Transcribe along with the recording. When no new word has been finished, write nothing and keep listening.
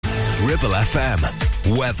Ribble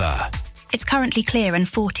FM. Weather. It's currently clear and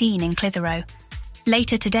 14 in Clitheroe.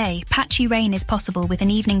 Later today, patchy rain is possible with an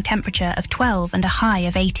evening temperature of 12 and a high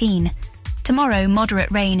of 18. Tomorrow, moderate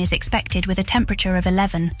rain is expected with a temperature of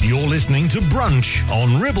 11. You're listening to Brunch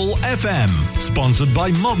on Ribble FM, sponsored by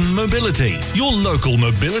Modern Mobility, your local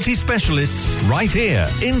mobility specialists right here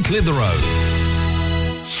in Clitheroe.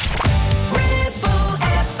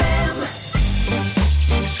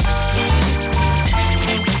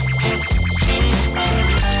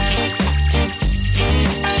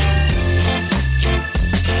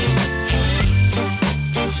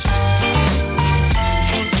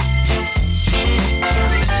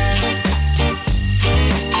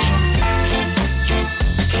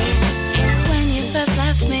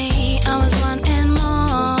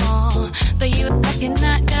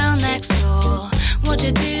 What'd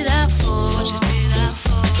you do that for?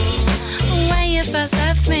 When you first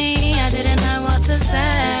left me, I didn't know what to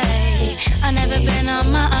say. I never been on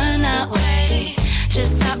my own that way.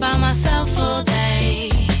 Just sat by myself all day.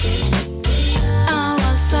 I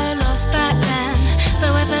was so lost back then,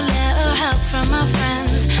 but with a little help from my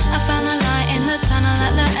friends, I found the light in the tunnel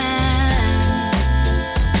at the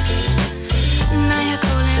end. Now you're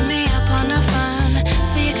calling me up on the phone,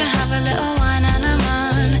 so you can have a little wine and a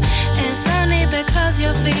moan. It's only because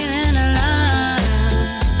you're feeling alone.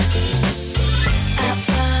 At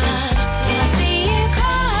first, when I see you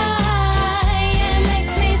cry, yeah, it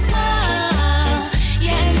makes me smile.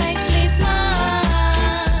 Yeah, it makes me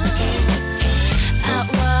smile. At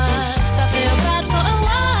worst, I feel bad for a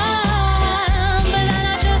while, but then I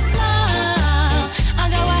just smile. I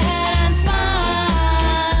go ahead and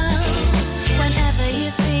smile. Whenever you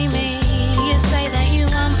see me, you say that you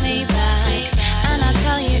want me back, and I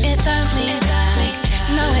tell you it don't mean that.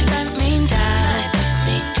 No, it don't mean that.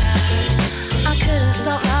 I couldn't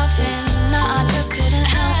stop laughing, no, I just couldn't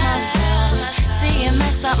help myself. See, it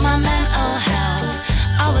messed up my mental health.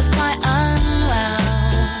 I was quite unwell.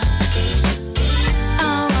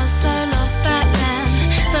 I was so lost back then,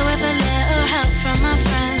 but with a little help from my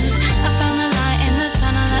friends, I found the light in the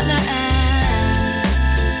tunnel at the end.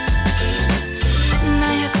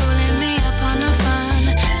 Now you're calling me up on the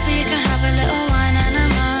phone, so you can have a little wine and a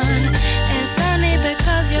moan. It's only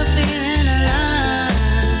because you're feeling alone.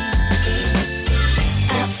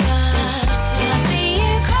 At first, when I see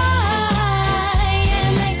you cry, yeah,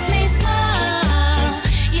 it makes me smile.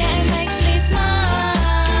 Yeah, it makes me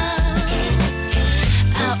smile.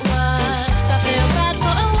 At worst, I feel bad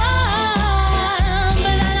for a while,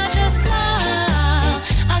 but then I just smile.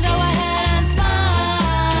 I go ahead and smile.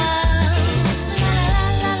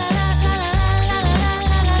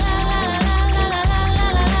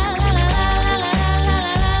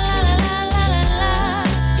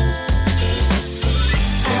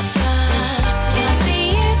 At first, when I see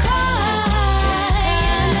you cry,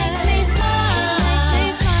 yeah, it makes me smile.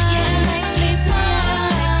 Yeah, it makes me smile.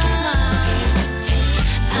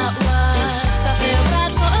 At worst, I feel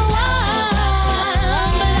bad for a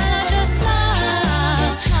while, but then I just smile.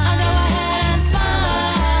 I go ahead and smile.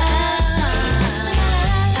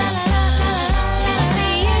 At first, when I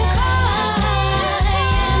see you cry,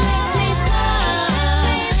 yeah, it makes me smile.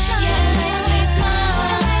 Yeah, it makes me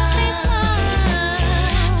smile.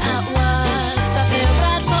 At worst, I feel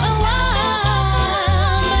bad for a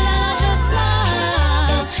while, but then I just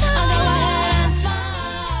smile. I go ahead and smile.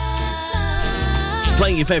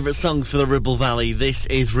 Playing your favourite songs for the Ribble Valley. This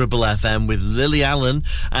is Ribble FM with Lily Allen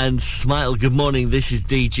and Smile. Good morning, this is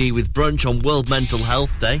DG with Brunch on World Mental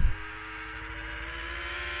Health Day.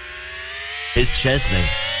 It's Chesney.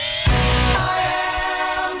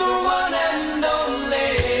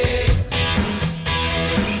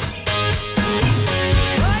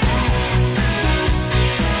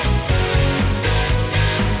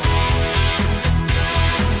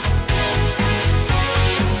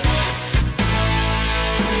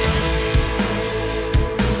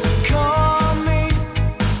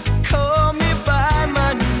 Call me by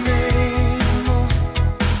my name,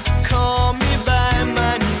 call me by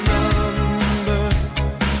my number.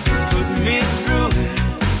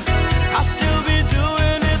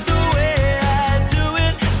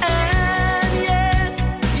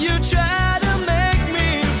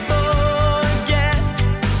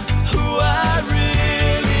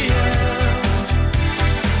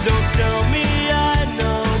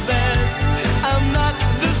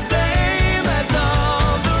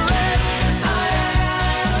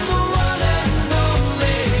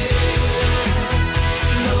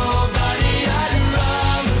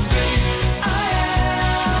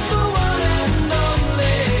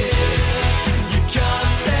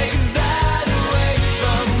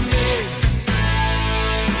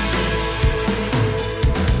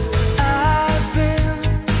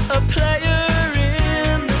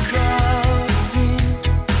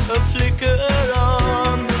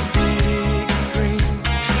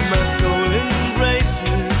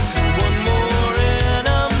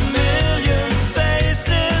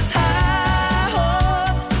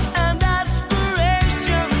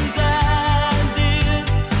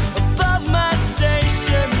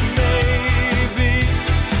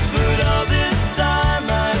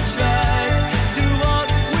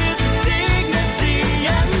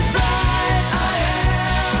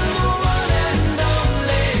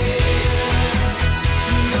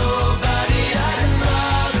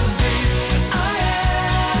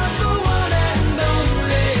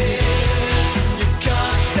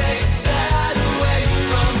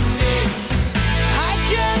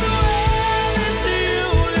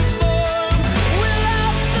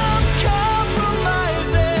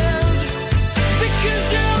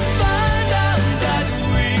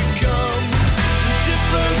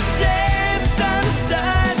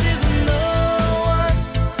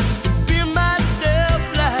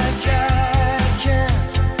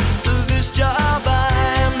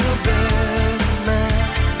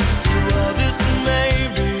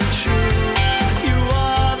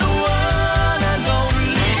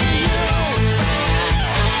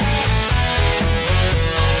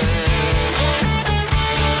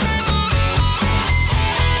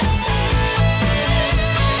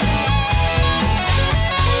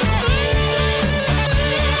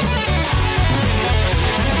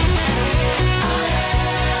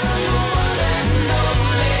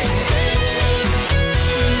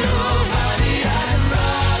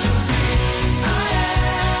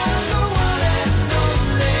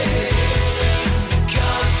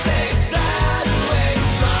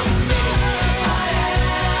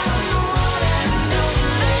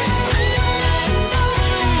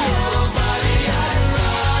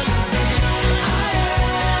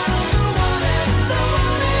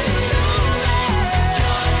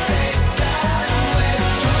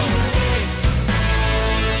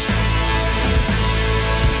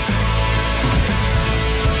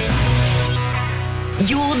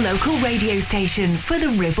 Your local radio station for the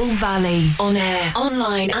Ribble Valley. On air,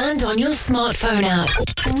 online and on your smartphone app.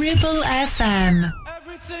 Ribble FM.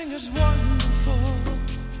 Everything is wonderful.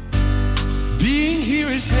 Being here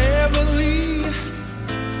is heavenly.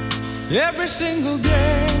 Every single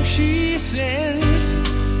day she sings.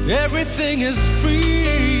 Everything is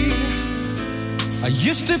free. I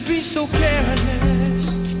used to be so careless,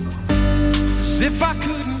 as if I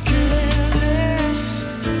couldn't care less.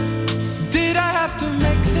 Did I have to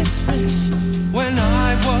make this mess when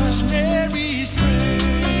I was Mary's prayer?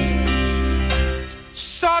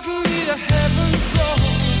 Suddenly the heavens rolled.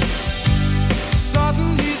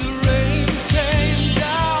 Suddenly the rain came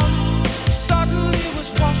down. Suddenly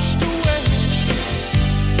was washed away.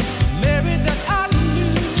 Mary that I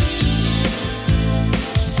knew.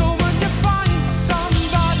 So when you find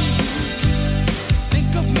somebody who can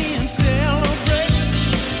think of me and celebrate,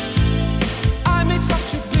 I made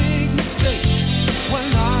such a big mistake when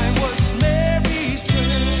I was Mary's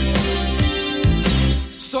prayer.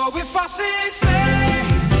 So if I say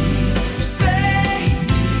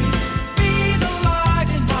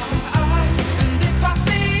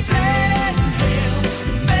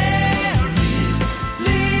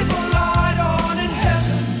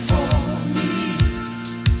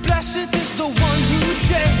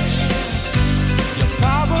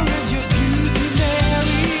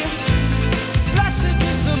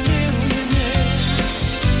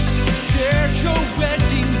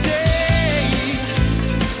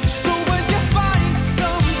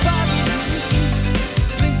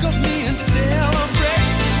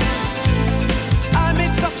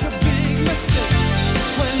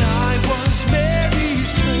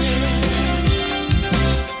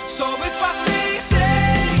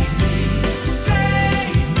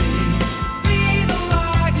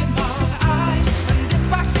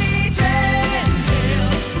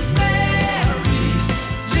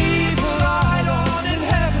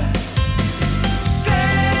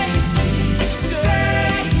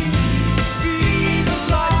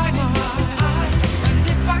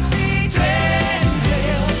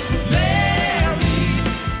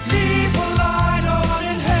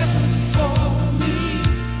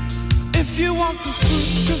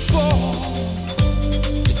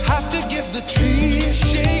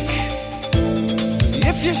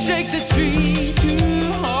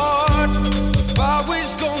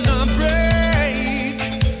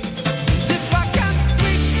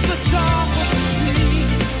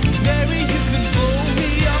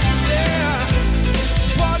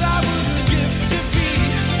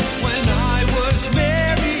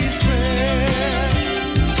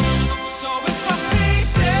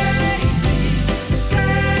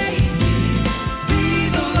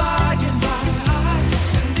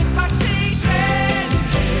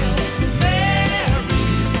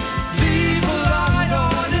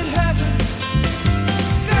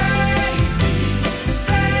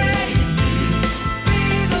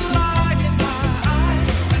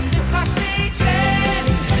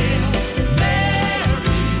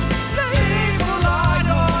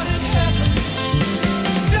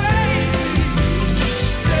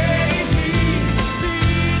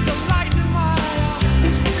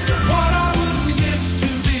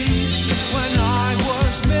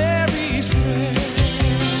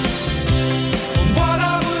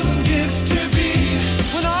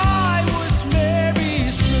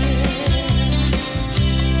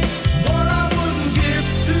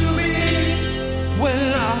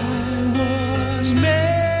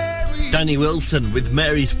Wilson with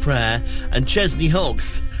Mary's Prayer and Chesney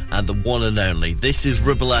Hawkes and the one and only. This is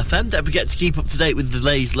Ribble FM. Don't forget to keep up to date with the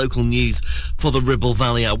latest local news for the Ribble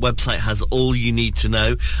Valley. Our website has all you need to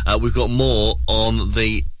know. We've got more on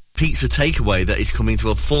the pizza takeaway that is coming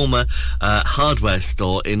to a former hardware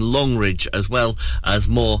store in Longridge, as well as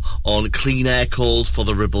more on clean air calls for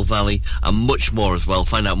the Ribble Valley and much more as well.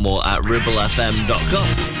 Find out more at ribblefm.com.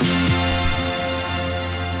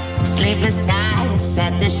 Sleepless nights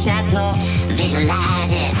at the chateau,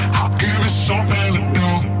 visualize it. I'll give it something to do.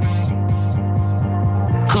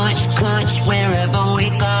 Coach, wherever we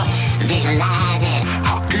go, visualize it.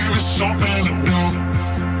 I'll give it something to do.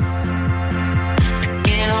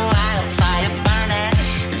 Get a wildfire burning,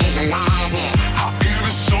 visualize it. I'll give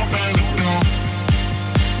it something to do.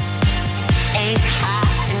 Ace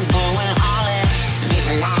high and going all in,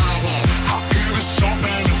 visualize it. I'll give it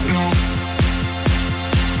something to do.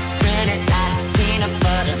 Spread it like peanut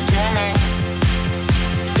butter jelly.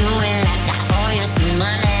 Do it like I owe you some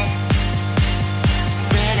money.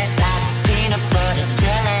 Spread it like peanut butter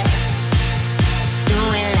jelly. Do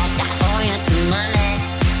it like I owe you some money.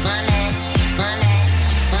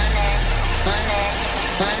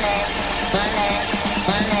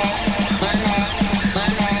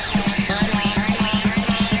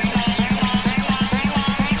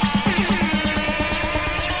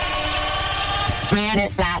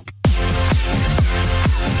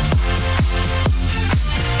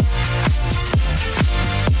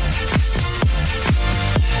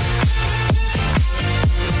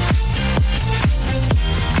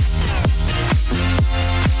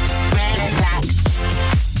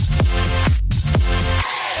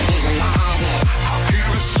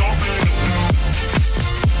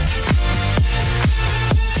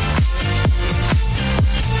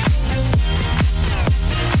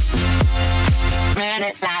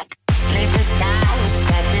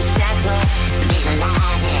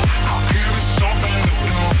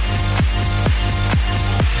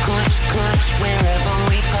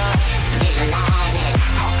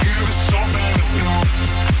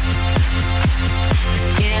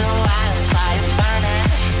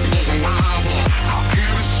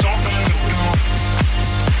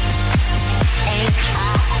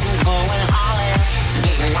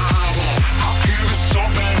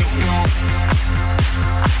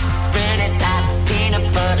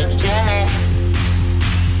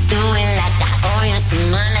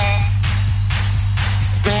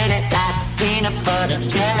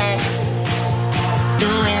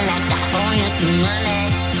 some money,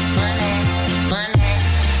 money, money,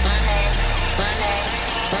 money, money,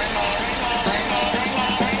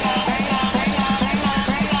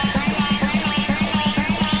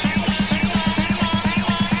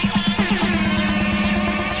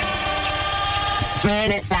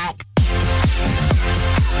 spread it back.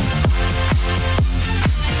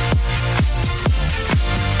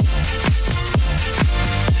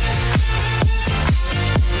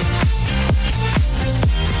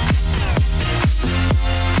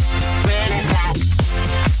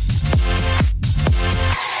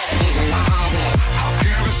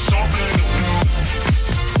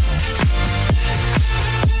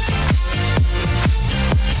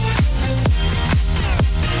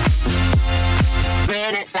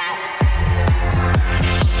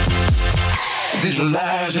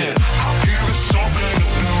 Visualize it. I'll give it something to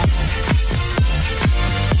do.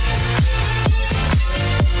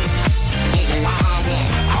 Visualize it.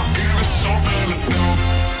 I'll give it something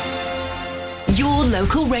to do. Your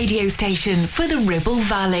local radio station for the Ribble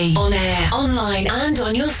Valley. On air, online and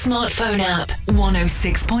on your smartphone app.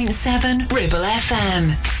 106.7 Ribble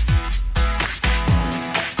FM.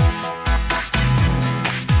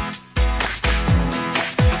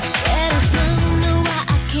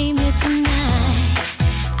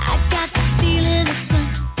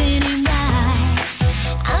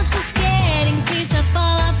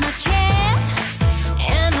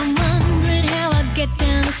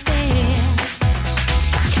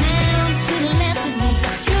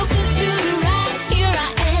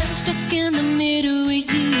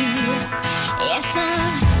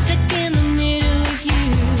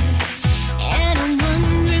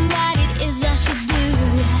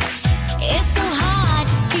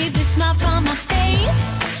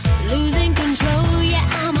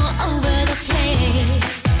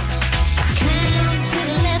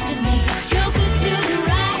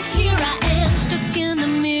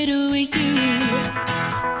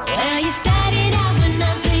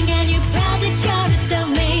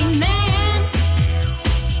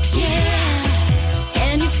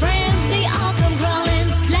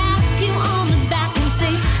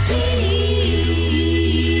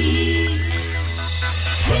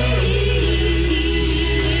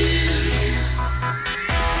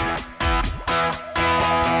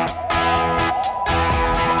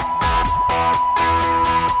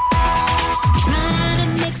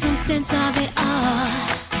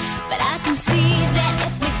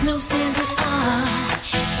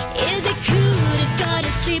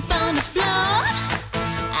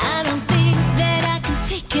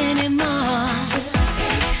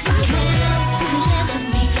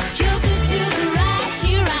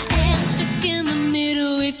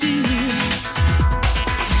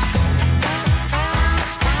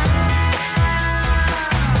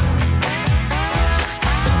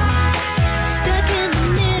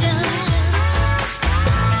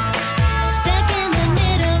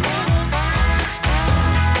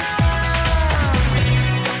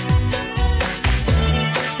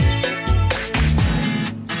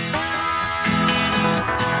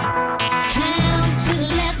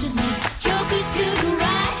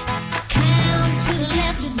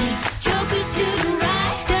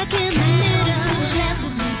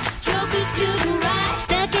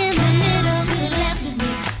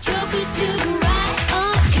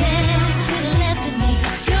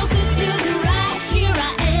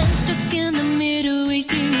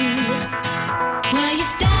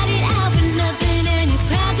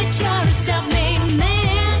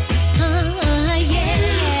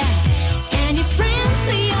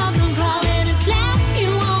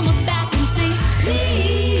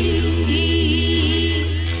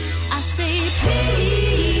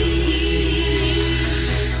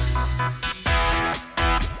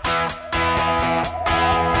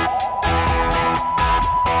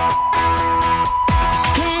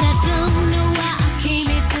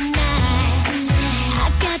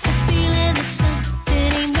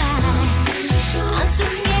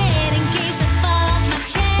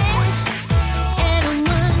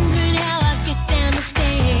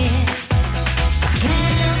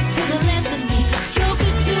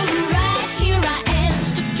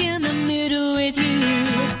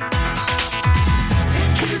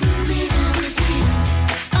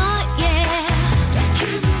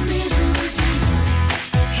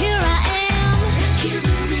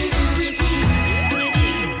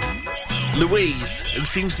 Louise, who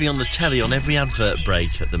seems to be on the telly on every advert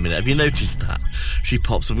break at the minute. Have you noticed that? She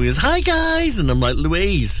pops up and goes, "Hi guys," and I'm like,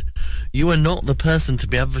 "Louise, you are not the person to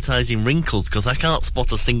be advertising wrinkles, because I can't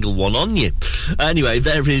spot a single one on you. Anyway,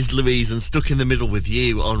 there is Louise and Stuck in the Middle with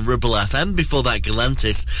You on Ribble FM. Before that,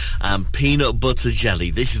 Galantis and Peanut Butter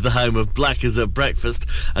Jelly. This is the home of Blackers at Breakfast,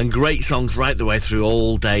 and great songs right the way through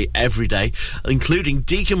all day, every day, including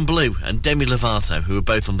Deacon Blue and Demi Lovato, who are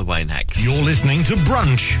both on the way next. You're listening to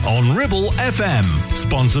Brunch on Ribble FM,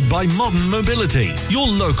 sponsored by Modern Mobility, your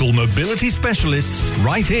local mobility specialists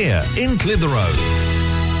right here in Clitheroe.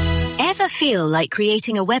 Ever feel like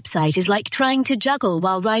creating a website is like trying to juggle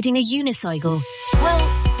while riding a unicycle?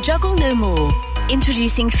 Well, juggle no more.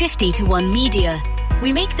 Introducing 50-to-1 Media.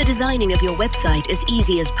 We make the designing of your website as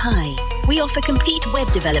easy as pie. We offer complete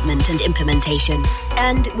web development and implementation.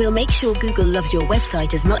 And we'll make sure Google loves your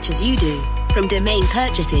website as much as you do. From domain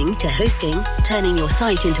purchasing to hosting, turning your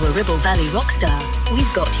site into a Ribble Valley rockstar,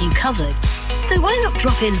 we've got you covered. So why not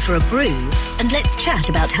drop in for a brew and let's chat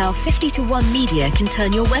about how 50-to-1 Media can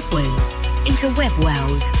turn your web woes into web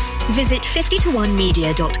wows. Visit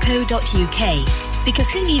 50to1media.co.uk, because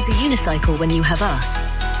who needs a unicycle when you have us?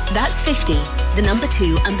 That's 50, the number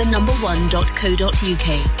 2 and the number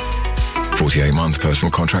 1.co.uk. 48 months personal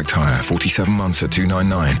contract hire, 47 months at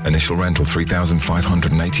 $299. Initial rental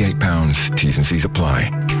 £3,588. T's and C's apply.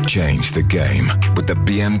 Change the game with the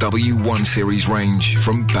BMW 1 Series range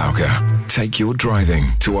from Bowker. Take your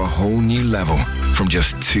driving to a whole new level from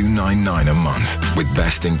just $299 a month with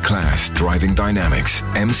best-in-class driving dynamics,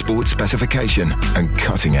 M Sport specification and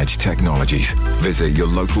cutting-edge technologies. Visit your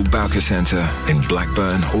local Bowker centre in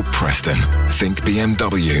Blackburn or Preston. Think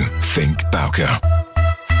BMW. Think Bowker.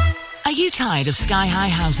 Are you tired of sky-high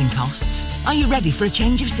housing costs? Are you ready for a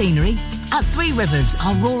change of scenery? At Three Rivers,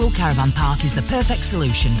 our rural caravan park is the perfect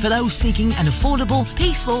solution for those seeking an affordable,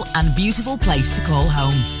 peaceful and beautiful place to call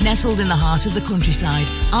home. Nestled in the heart of the countryside,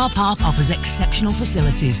 our park offers exceptional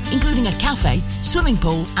facilities, including a cafe, swimming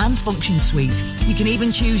pool and function suite. You can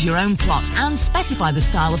even choose your own plot and specify the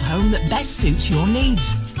style of home that best suits your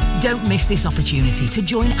needs. Don't miss this opportunity to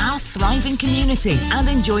join our thriving community and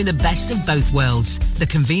enjoy the best of both worlds, the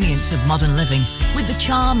convenience of modern living with the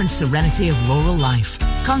charm and serenity of rural life.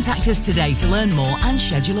 Contact us today to learn more and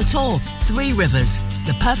schedule a tour. Three Rivers,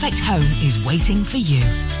 the perfect home is waiting for you.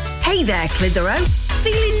 Hey there, Clitheroe.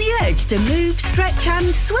 Feeling the urge to move, stretch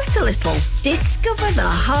and sweat a little? Discover the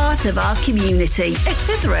heart of our community at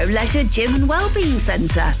Clitheroe Leisure Gym and Wellbeing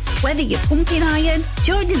Centre. Whether you're pumping iron,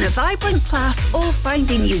 joining a vibrant class or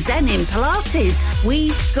finding your zen in Pilates,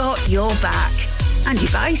 we've got your back. And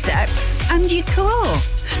your biceps and your core.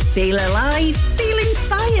 Feel alive, feel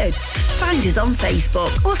inspired. Find us on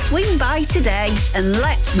Facebook or swing by today and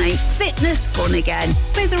let's make fitness fun again.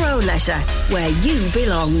 Clitheroe Leisure, where you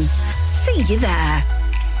belong. See you there.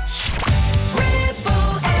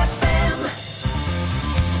 Ribble FM.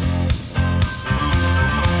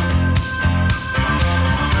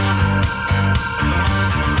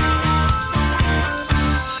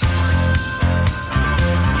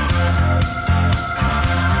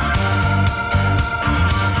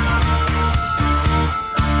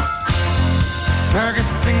 Fergus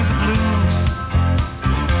sings the blues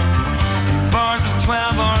in bars of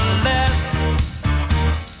 12 or less.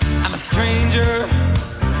 I'm a stranger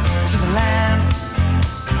to the land,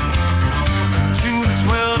 to this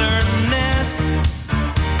wilderness.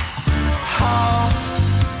 All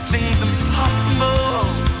things impossible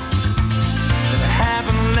that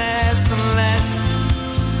happen less and less.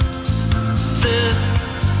 This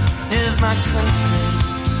is my country.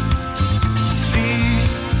 These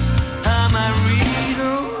are my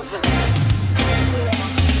reasons.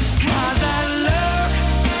 'Cause I look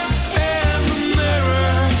in the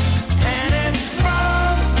mirror and it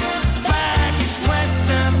throws back a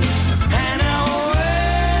question, and I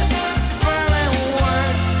whisper in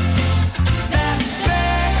words that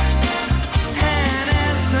beg an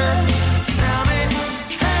answer. Tell me,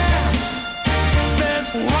 can this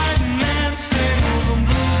white man sing the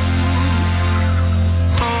blues?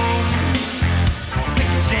 Oh,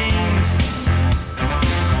 sick James,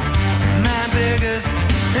 my biggest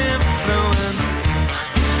influence.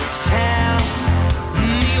 Tell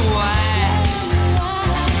me why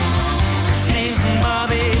James and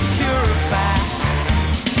Bobby purify,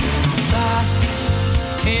 lost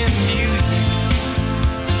in music,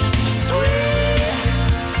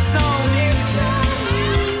 sweet soul music.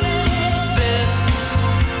 This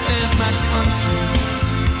is my country.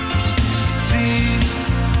 These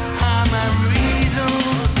are my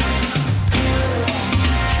reasons.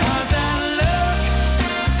 'Cause I look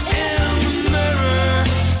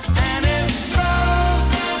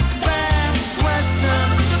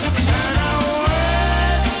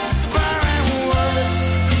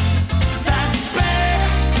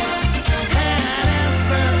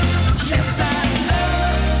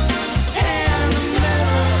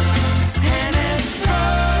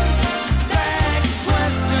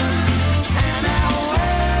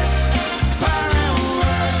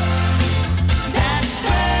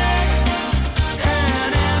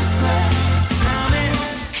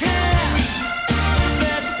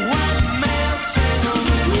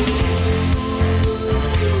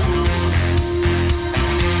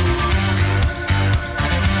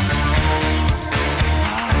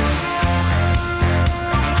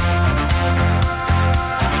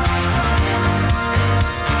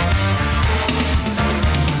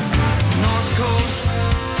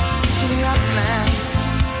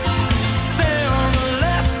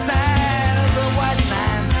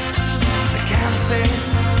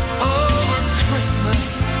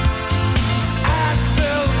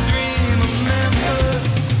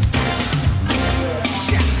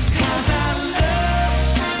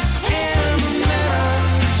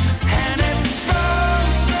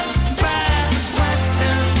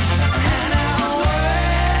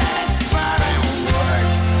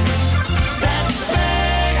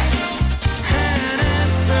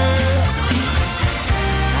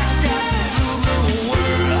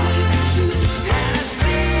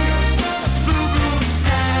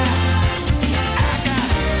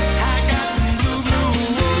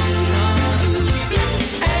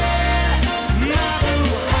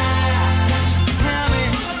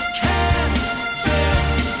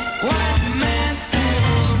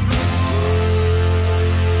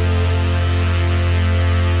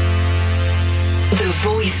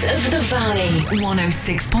of the Valley.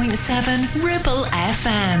 106.7 Ribble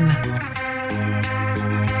FM.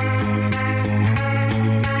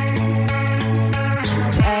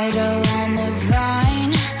 Petal on the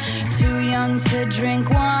vine, too young to drink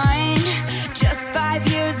wine. Just 5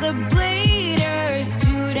 years of bleeder,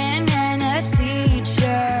 student and a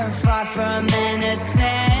teacher, far from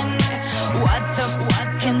innocent. What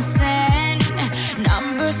consent?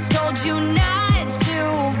 Numbers told you not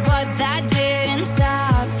to, but that didn't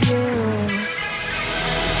stop you.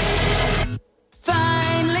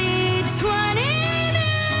 Finally 29,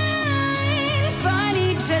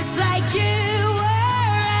 funny just like you.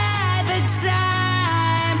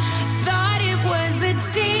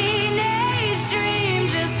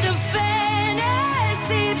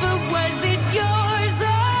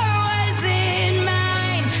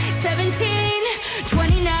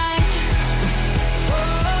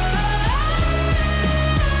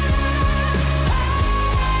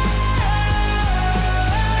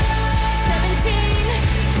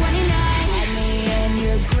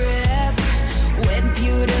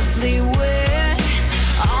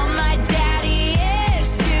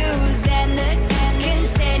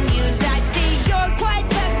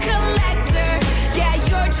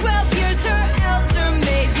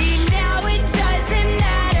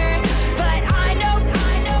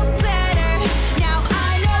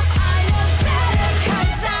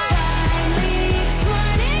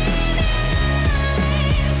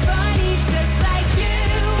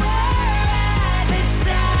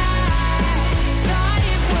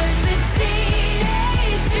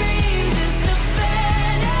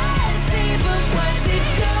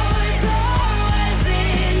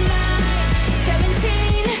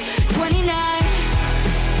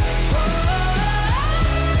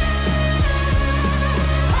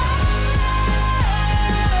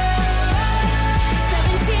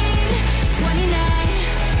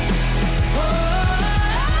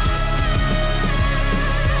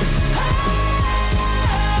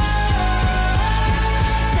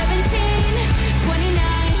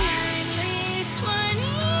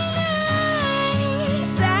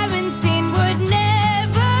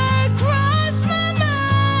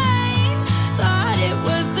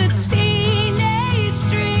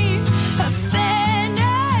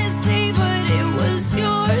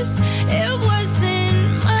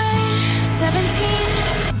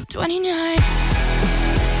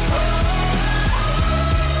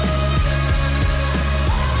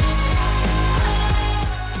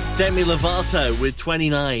 Demi Lovato with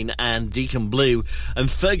 29 and Deacon Blue,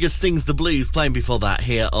 and Fergus Sings the Blues playing before that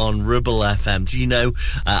here on Ribble FM. Do you know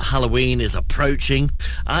Halloween is approaching?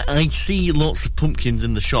 I see lots of pumpkins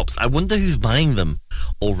in the shops. I wonder who's buying them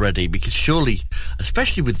already, because surely,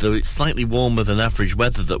 especially with the slightly warmer than average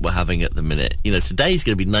weather that we're having at the minute, you know, today's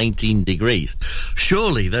going to be 19 degrees.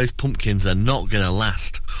 Surely those pumpkins are not going to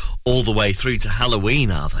last all the way through to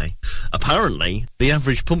Halloween, are they? Apparently, the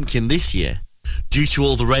average pumpkin this year, due to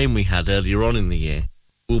all the rain we had earlier on in the year,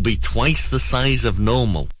 will be twice the size of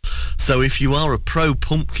normal. So if you are a pro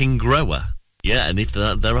pumpkin grower, yeah, and if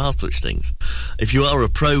there are such things, if you are a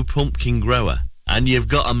pro pumpkin grower and you've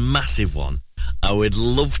got a massive one, I would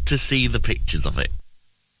love to see the pictures of it.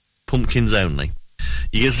 Pumpkins only.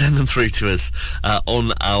 You can send them through to us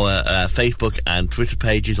on our Facebook and Twitter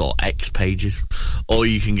pages, or X pages, or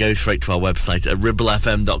you can go straight to our website at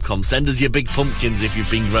ribblefm.com. Send us your big pumpkins if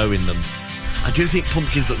you've been growing them. I do think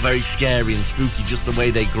pumpkins look very scary and spooky, just the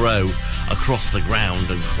way they grow across the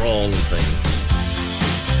ground and crawl and things.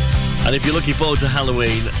 And if you're looking forward to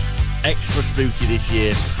Halloween, extra spooky this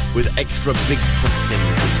year with extra big pumpkins,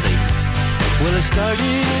 it seems. Well, I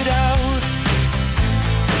started out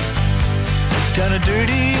down a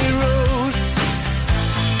dirty road.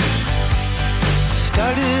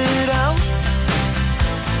 Started out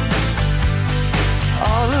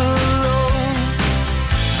all alone.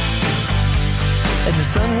 And the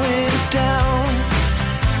sun went down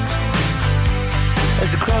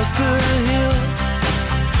as I crossed the hill,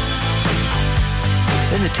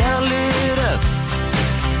 and the town lit up.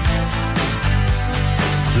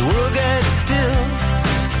 The world got still.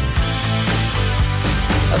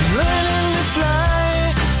 I'm learning to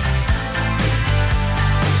fly,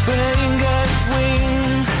 but I ain't got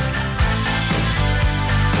wings.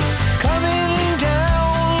 Coming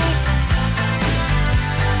down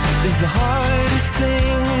is the hardest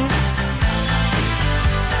thing.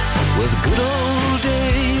 Well, the good old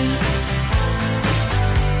days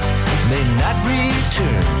may not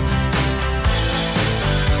return,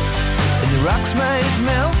 and the rocks might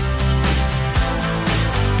melt,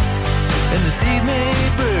 and the sea may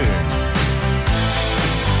burn.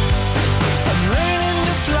 I'm learning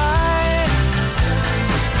to fly,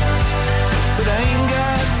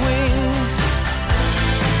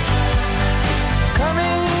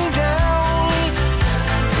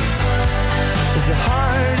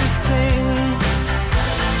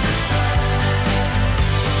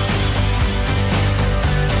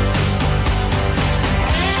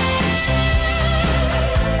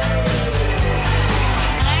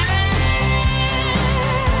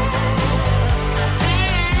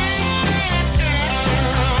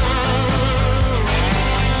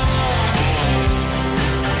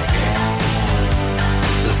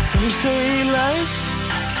 life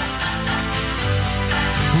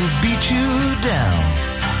will beat you down,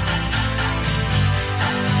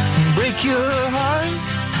 break your heart,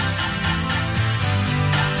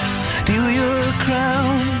 steal your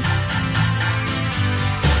crown.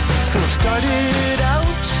 So it started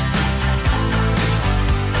out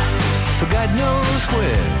for God knows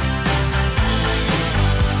where.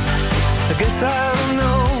 I guess I'll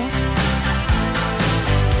know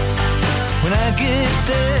when I get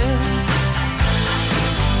there.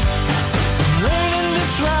 I'm learning to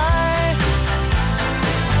fly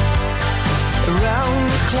around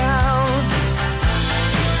the clouds.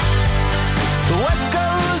 But what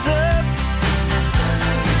goes up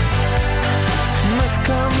must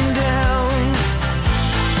come down.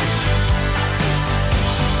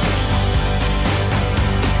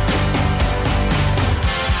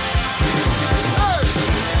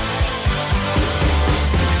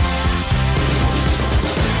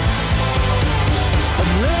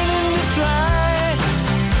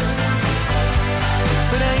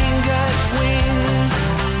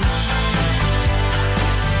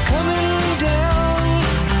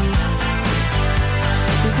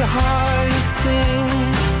 The hardest thing.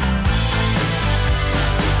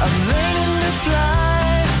 I'm learning to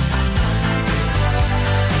fly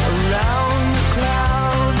around the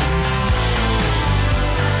clouds.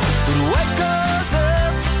 But what goes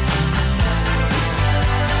up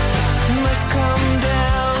must come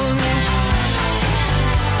down.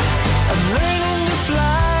 I'm learning to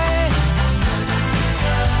fly.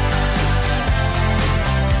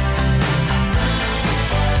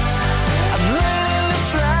 I'm learning to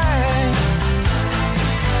fly.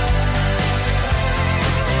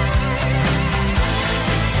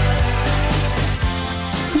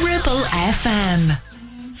 Ribble FM.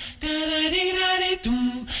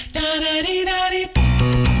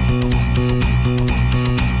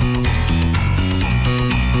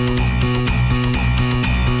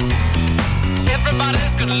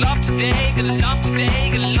 Everybody's gonna love today, gonna love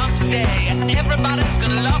today, gonna love today. Everybody's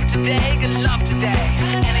gonna love today, gonna love today.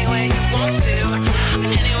 Any way you want to,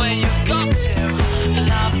 any way you've got to.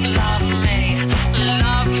 Love, love me,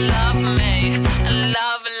 love, love me,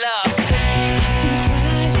 love, love me.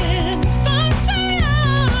 Crying for so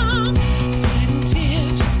long, fighting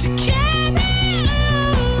tears just to carry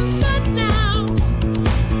on.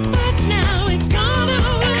 But now it's gone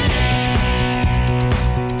away.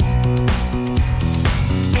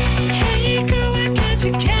 Hey girl, why can't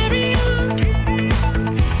you carry on?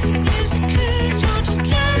 Is it 'cause you're just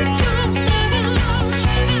like your mother?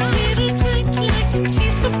 A little type like to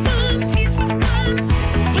tease for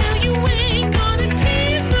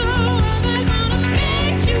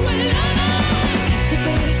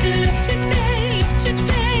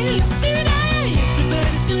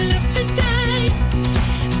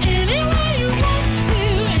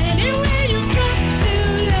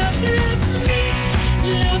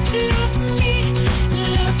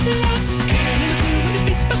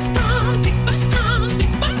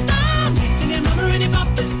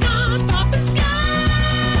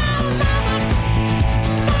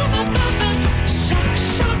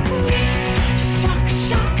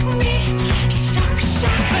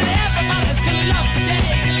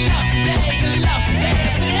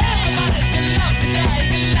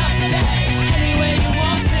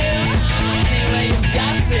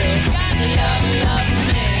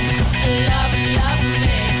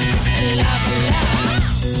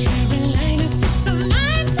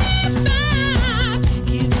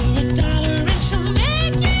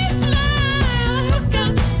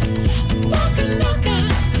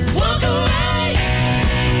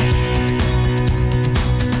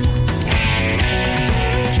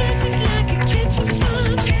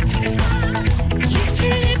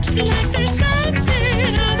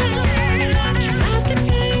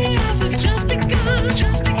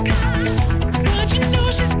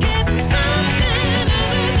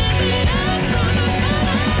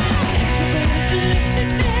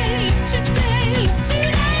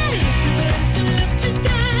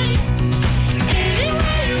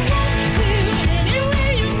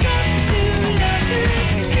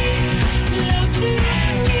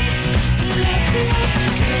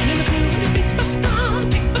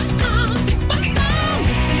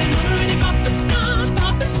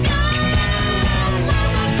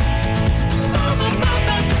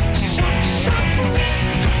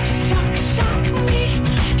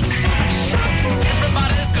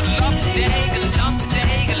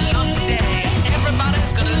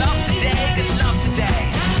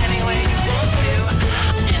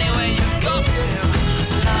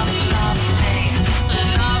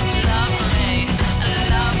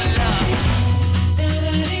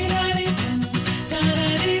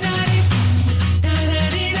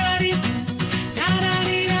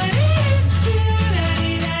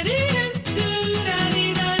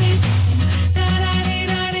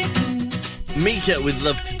Seeker with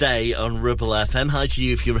Love Today on Ribble FM. Hi to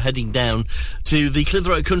you if you're heading down to the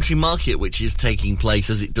Clitheroe Country Market, which is taking place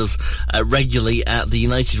as it does regularly at the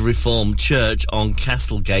United Reformed Church on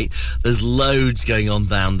Castlegate. There's loads going on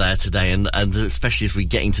down there today, and especially as we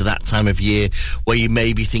get into that time of year where you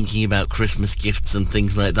may be thinking about Christmas gifts and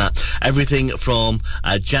things like that. Everything from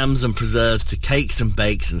jams and preserves to cakes and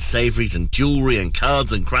bakes and savouries and jewellery and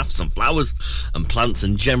cards and crafts and flowers and plants,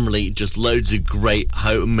 and generally just loads of great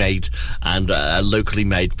homemade and locally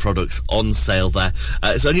made products on sale there.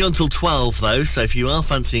 It's only until 12 though, so if you are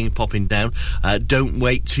fancying popping down, don't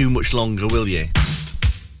wait too much longer, will you?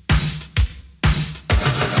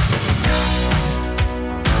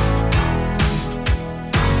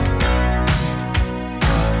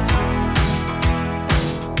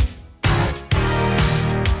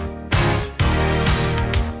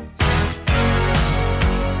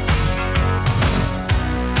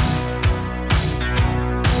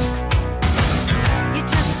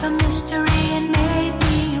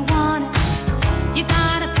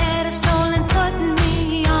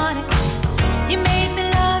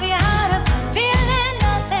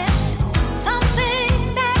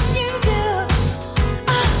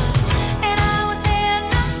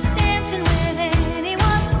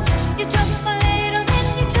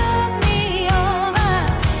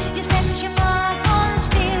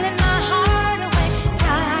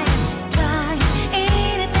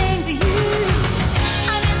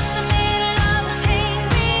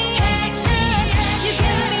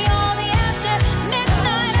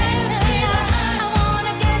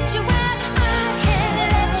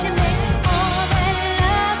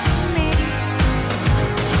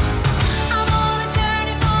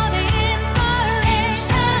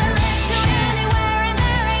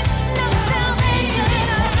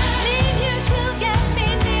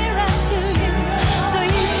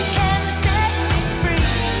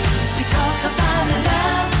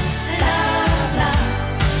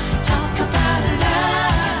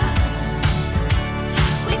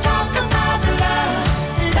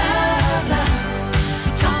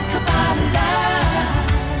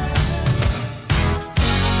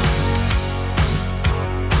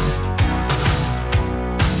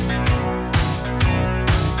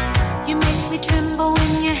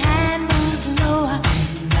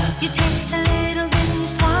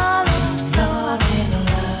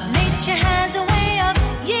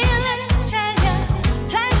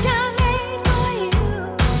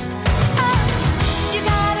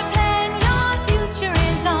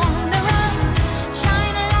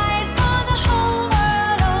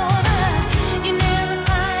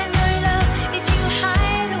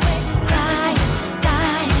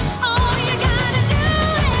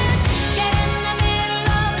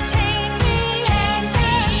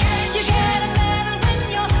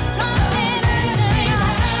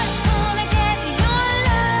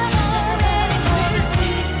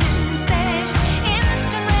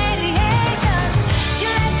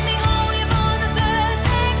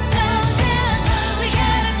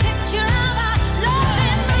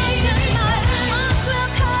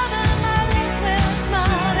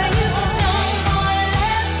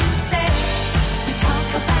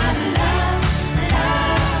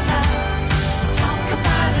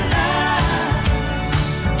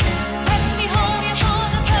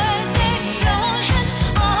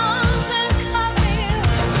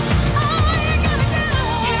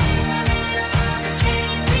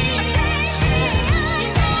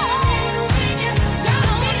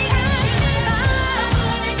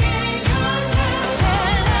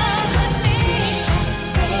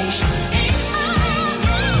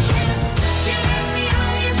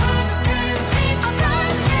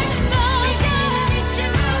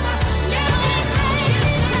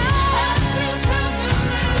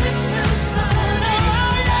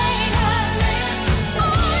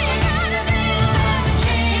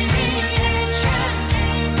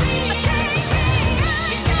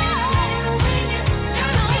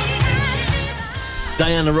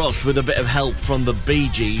 Diana Ross with a bit of help from the Bee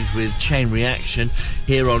Gees with Chain Reaction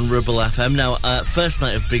here on Ribble FM. Now, first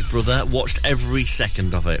night of Big Brother, watched every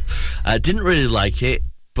second of it. Didn't really like it,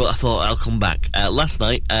 but I thought I'll come back. Last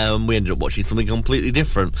night, we ended up watching something completely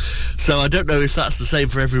different. So I don't know if that's the same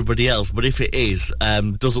for everybody else, but if it is,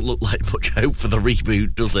 doesn't look like much hope for the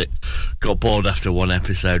reboot, does it? Got bored after one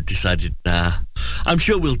episode, decided, nah. I'm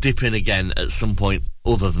sure we'll dip in again at some point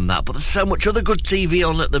other than that, but there's so much other good TV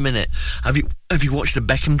on at the minute. Have you watched the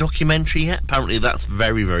Beckham documentary yet? Apparently that's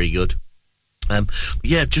very, very good.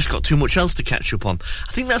 Yeah, just got too much else to catch up on.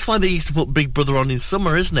 I think that's why they used to put Big Brother on in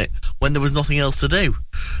summer, isn't it? When there was nothing else to do.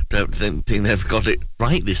 Don't think they've got it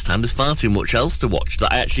right this time. There's far too much else to watch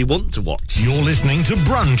that I actually want to watch. You're listening to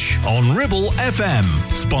Brunch on Ribble FM,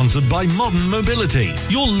 sponsored by Modern Mobility,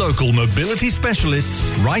 your local mobility specialists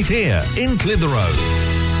right here in Clitheroe.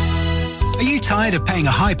 Are you tired of paying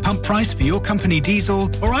a high pump price for your company diesel?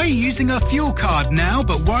 Or are you using a fuel card now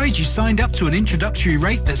but worried you signed up to an introductory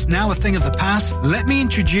rate that's now a thing of the past? Let me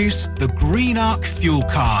introduce the Green Arc Fuel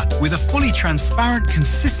Card. With a fully transparent,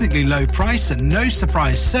 consistently low price and no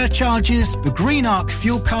surprise surcharges, the Green Arc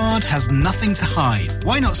Fuel Card has nothing to hide.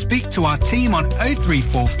 Why not speak to our team on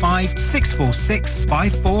 0345 646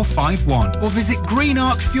 5451 or visit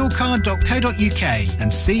greenarcfuelcard.co.uk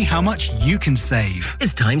and see how much you can save.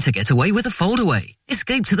 It's time to get away with a foldaway.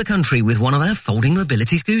 Escape to the country with one of our folding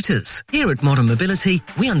mobility scooters. Here at Modern Mobility,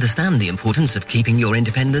 we understand the importance of keeping your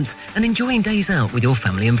independence and enjoying days out with your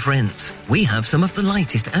family and friends. We have some of the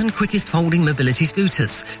lightest and quickest folding mobility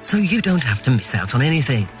scooters, so you don't have to miss out on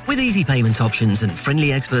anything. With easy payment options and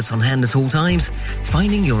friendly experts on hand at all times,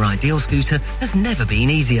 finding your ideal scooter has never been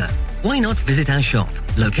easier. Why not visit our shop,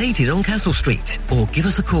 located on Castle Street, or give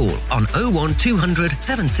us a call on 01200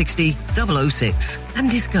 760 006 and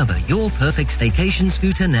discover your perfect staycation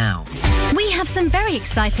scooter now. We have some very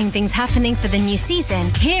exciting things happening for the new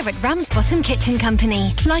season here at Ramsbottom Kitchen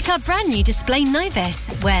Company, like our brand new display Novus,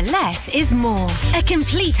 where less is more. A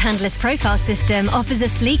complete handless profile system offers a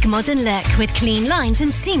sleek modern look with clean lines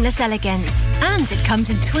and seamless elegance. And it comes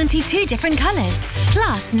in 22 different colours.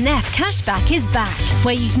 Plus, Neff Cashback is back,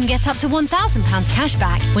 where you can get up to £1,000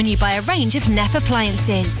 cashback when you buy a range of Neff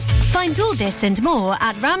appliances. Find all this and more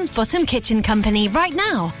at Ramsbottom Kitchen Company right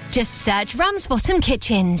now. Just search Ramsbottom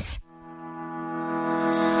Kitchens.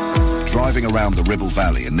 Driving around the Ribble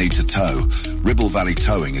Valley and need to tow? Ribble Valley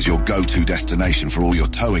Towing is your go-to destination for all your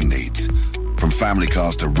towing needs. From family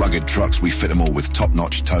cars to rugged trucks, we fit them all with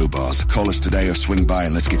top-notch tow bars. Call us today or swing by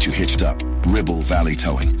and let's get you hitched up. Ribble Valley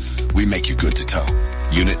Towing. We make you good to tow.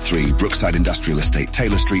 Unit 3, Brookside Industrial Estate,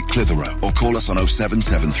 Taylor Street, Clitheroe. Or call us on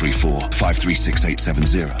 07734 536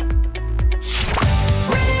 870.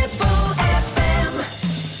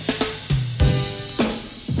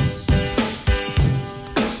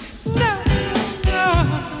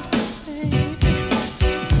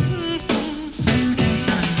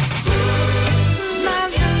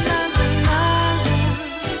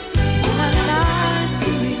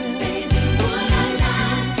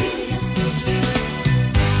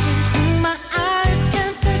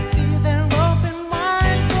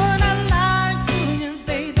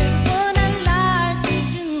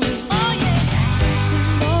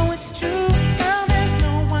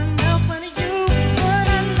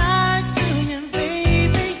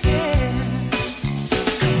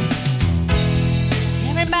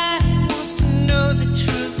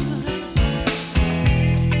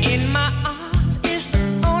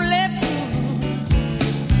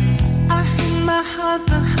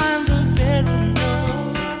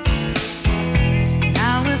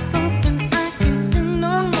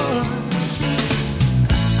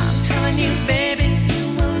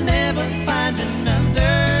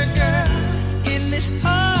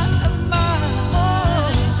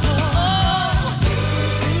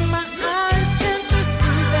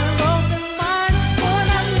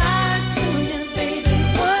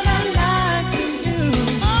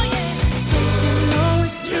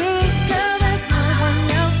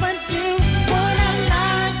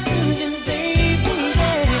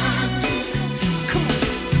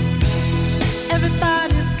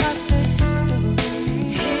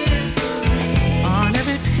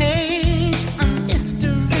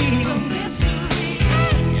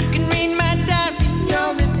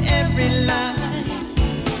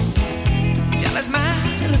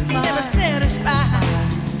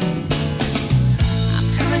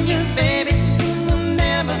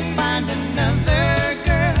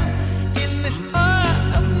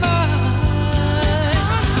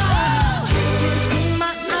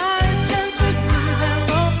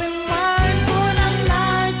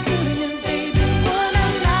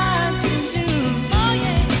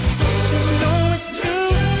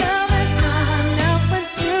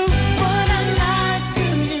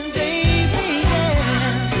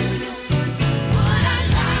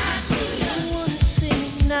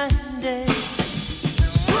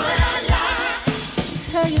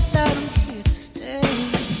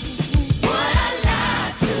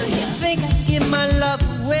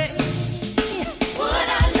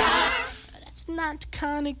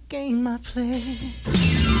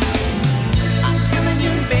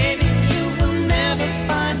 Baby, you will never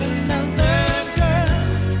find another girl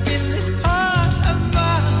in this part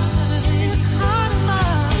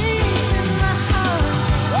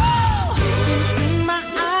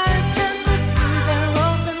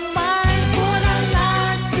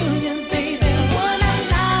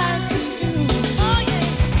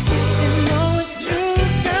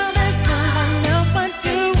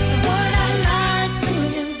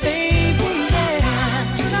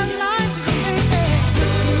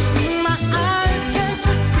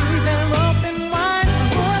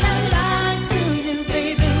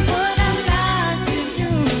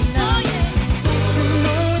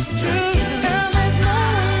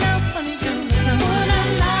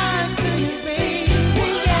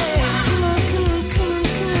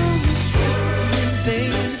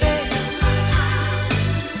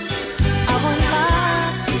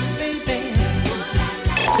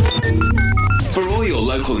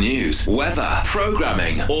local news, weather,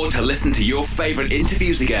 programming, or to listen to your favourite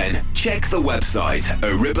interviews again, check the website at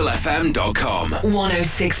ribblefm.com.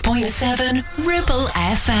 106.7 Ribble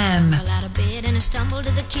FM. Fell out of bed and I stumbled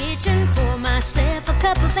to the kitchen, pour myself a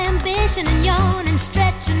cup of ambition and yawn and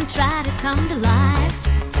stretch and try to come to life.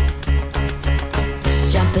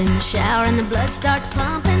 Jump in the shower and the blood starts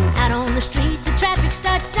pumping. Out on the streets the traffic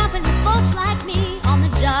starts jumping with folks like me on the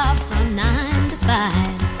job from 9 to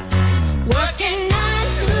 5. Working 9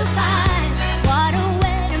 to 5. What a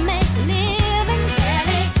way to make a living.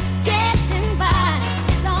 Barely getting by.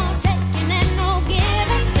 It's all taking and no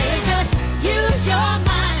giving. They just use your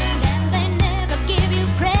mind and they never give you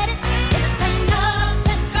credit. It's enough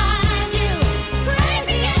to drive you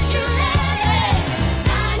crazy and you're ready.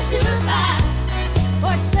 9 to 5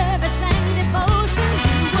 for service and devotion.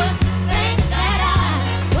 You would think that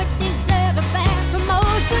I would deserve a fair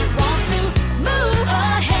promotion. Want to move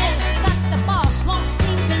ahead, but the boss won't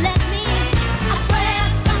seem to let me. I swear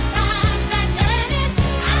sometimes that man is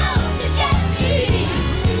out to get me.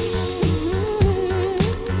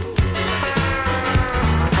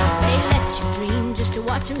 They let you dream just to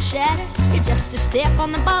watch them shatter. You're just a step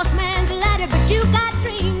on the boss man's ladder, but you got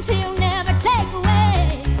dreams he'll never take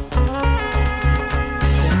away.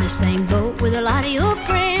 In the same boat with a lot of your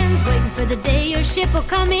friends, waiting for the day your ship will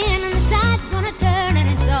come in and the tide's gonna turn and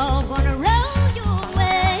it's all gonna roll your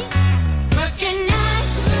way. Working 9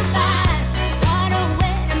 to 5, what a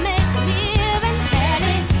way to make a living.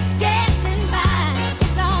 Barely getting by,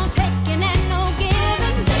 it's all taking and no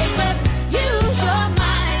giving. They just use your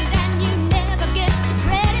mind and you never get the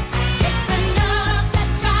credit. It's enough to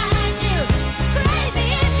drive you crazy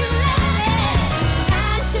if you let it.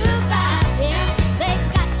 9 to 5, yeah, they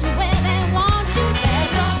got you where they want you.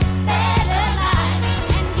 There's a better life,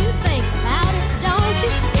 and you think about it, don't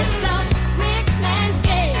you? It's a rich man's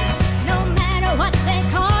game, no matter what they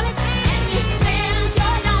call it. And you spend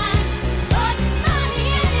your life putting money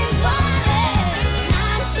in his wallet.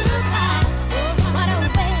 9 to 5, what a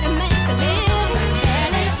way to make a living.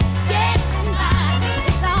 Barely getting by,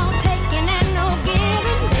 it's all taking and no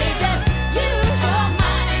giving. They just use your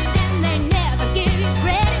mind and they never give you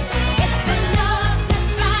credit. It's enough to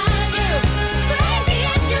drive you crazy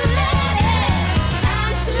if you let it.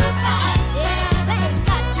 9 to 5, yeah, they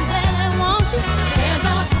got you where they want you. There's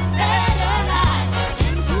a better life,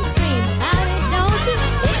 and you dream about it, don't you?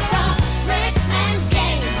 It's a rich man's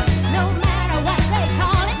game, no matter what they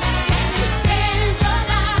call it. And you spend your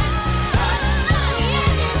life putting money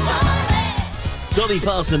in his wallet. Dolly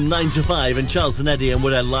Parton, 9 to 5, and Charles and Eddie and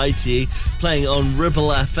Would I Lie to You, playing on Ribble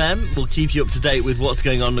FM. We'll keep you up to date with what's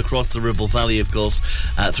going on across the Ribble Valley, of course,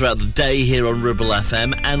 throughout the day here on Ribble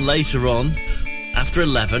FM. And later on, after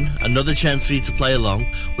 11, another chance for you to play along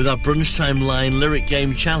with our Brunch Time Line Lyric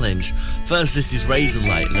Game Challenge. First, this is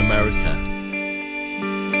Razorlight in America.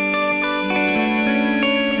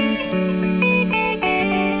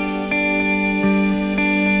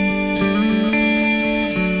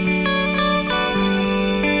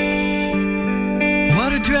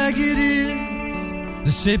 What a drag it is,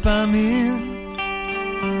 the shape I'm in.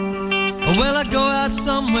 Oh, well, I go out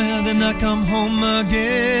somewhere, then I come home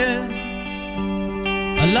again.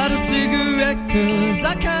 I light a cigarette 'cause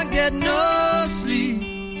I can't get no sleep.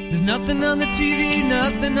 There's nothing on the TV,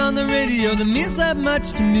 nothing on the radio that means that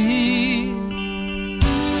much to me.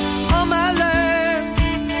 All my life,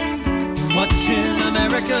 watching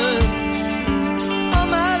America. All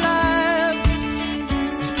my life,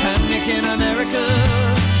 there's panic in America.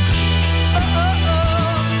 Oh, oh,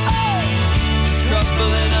 oh, oh, there's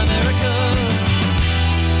trouble in America.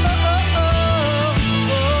 Oh, oh, oh,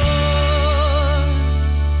 oh.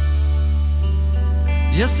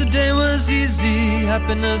 Yesterday was easy,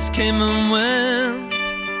 happiness came and went.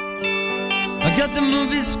 I got the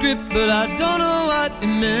movie script, but I don't know what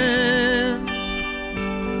it meant.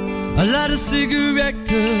 I light a cigarette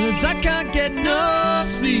 'cause I can't get no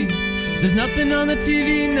sleep. There's nothing on the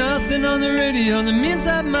TV, nothing on the radio that means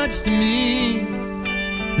that much to me.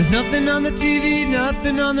 There's nothing on the TV,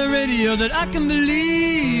 nothing on the radio that I can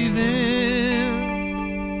believe in.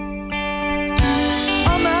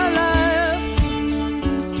 All my life,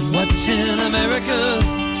 watching America.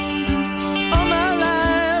 All my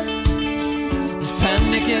life, there's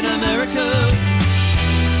panic in America.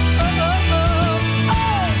 Oh, oh, oh,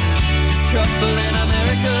 oh, there's trouble in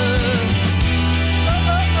America.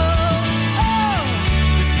 Oh, oh, oh, oh,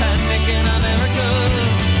 there's panic in America.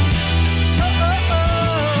 Oh, oh, oh,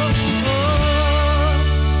 oh.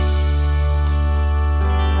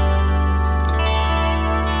 9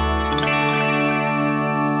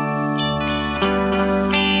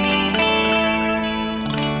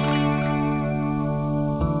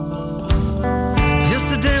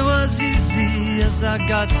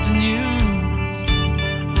 got the news.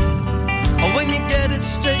 Or when you get it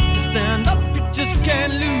straight to stand up, you just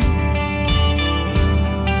can't lose.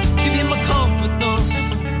 Give you my confidence,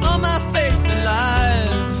 all my faith in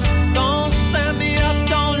life. Don't stand me up,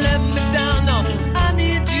 don't let me down, no. I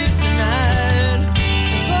need you tonight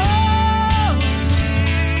to hold me,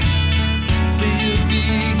 so you'll be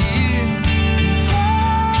here.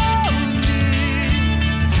 Hold me,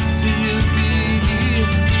 so you'll be here.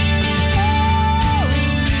 Hold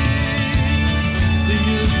me, so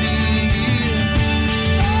you'll be here.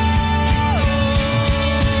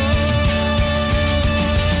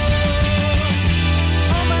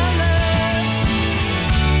 All my life,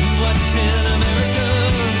 watching America.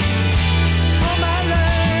 All my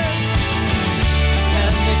life,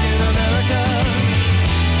 standing in America.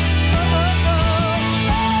 Oh, oh, oh,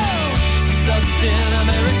 oh, she's lost in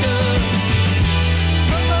America.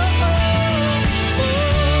 Oh, oh, oh, oh,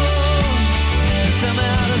 tell me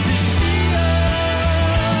how does it feel?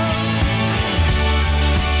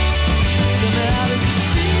 Tell me how does it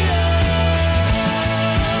feel?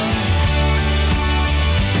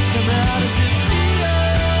 Tell me how does it feel?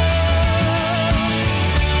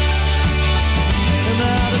 Tell me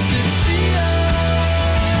how does it feel?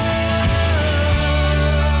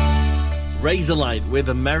 Razorlight with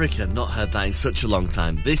America. Not heard that in such a long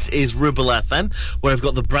time. This is Ribble FM, where I've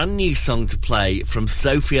got the brand new song to play from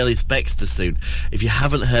Sophie Ellis-Bextor soon. If you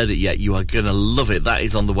haven't heard it yet, you are going to love it. That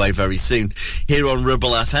is on the way very soon here on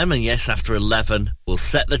Ribble FM. And yes, after 11, we'll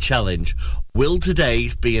set the challenge. Will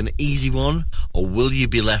today's be an easy one, or will you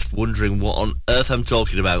be left wondering what on earth I'm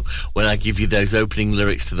talking about when I give you those opening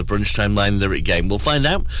lyrics to the Brunch Timeline lyric game? We'll find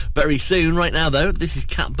out very soon. Right now, though, this is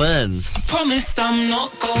Cat Burns. Promised I'm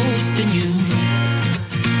not ghosting you.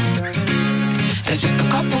 There's just a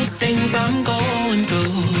couple things I'm going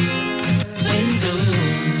through.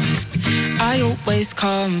 I always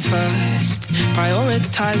come first,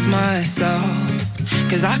 prioritize myself,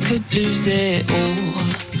 'cause I could lose it all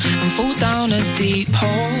and fall down a deep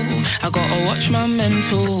hole. I gotta watch my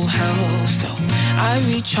mental health, so I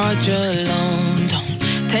recharge alone. Don't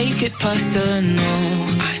take it personal,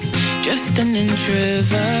 I'm just an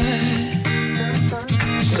introvert.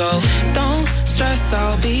 So don't stress,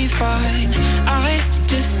 I'll be fine. I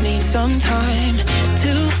just need some time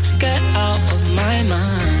to get out of my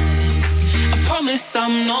mind. I promise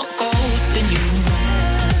I'm not ghosting you.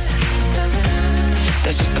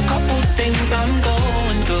 There's just a couple things I'm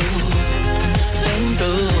going through.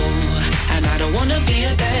 And I don't wanna be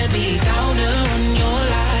a deadbeat downer on your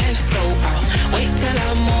life, so I'll wait till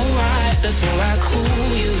I'm alright before I call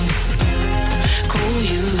you.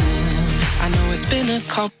 I know it's been a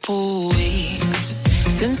couple weeks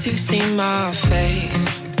since you've seen my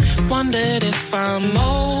face. Wondered if I'm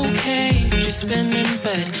okay, just been in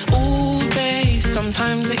bed all day.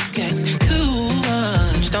 Sometimes it gets too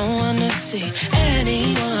much, don't wanna see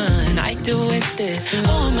anyone. I do it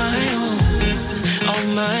on my own, on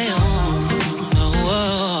my own.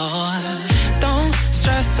 Oh, don't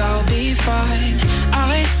stress, I'll be fine.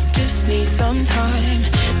 I just need some time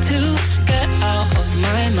to get out of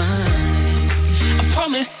my mind. I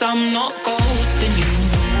promise I'm not ghosting you.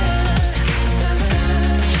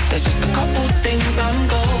 There's just a couple things I'm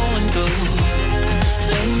going through.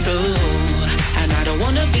 And I don't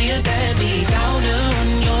wanna be a deadbeat downer on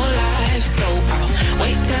your life, so I'll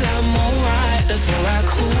wait till I'm alright before I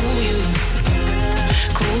call you.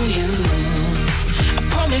 I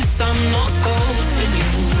promise I'm not ghosting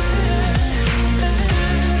you.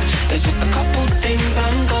 There's just a couple things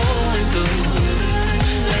I'm going through.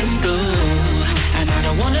 And I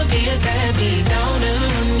don't wanna be a deadbeat downer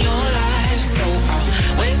on your life, so I'll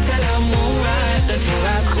wait till I'm alright before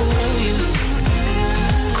I call you.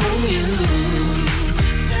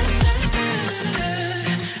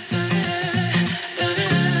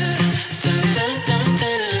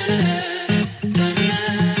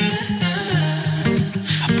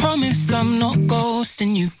 I promise I'm not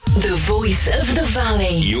ghosting you. The voice of the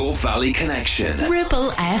valley. Your Valley Connection.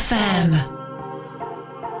 Ribble FM.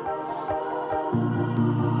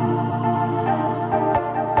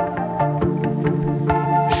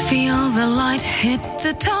 Feel the light hit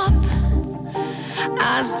the top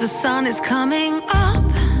as the sun is coming up.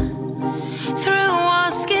 Through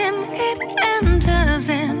our skin it enters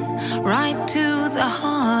in, right to the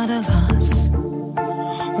heart of us.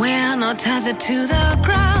 We're not tethered to the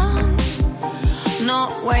ground,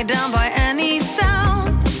 not weighed down by any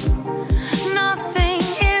sound. Nothing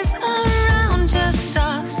is around, just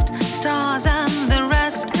dust, stars, and the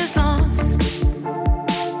rest is lost.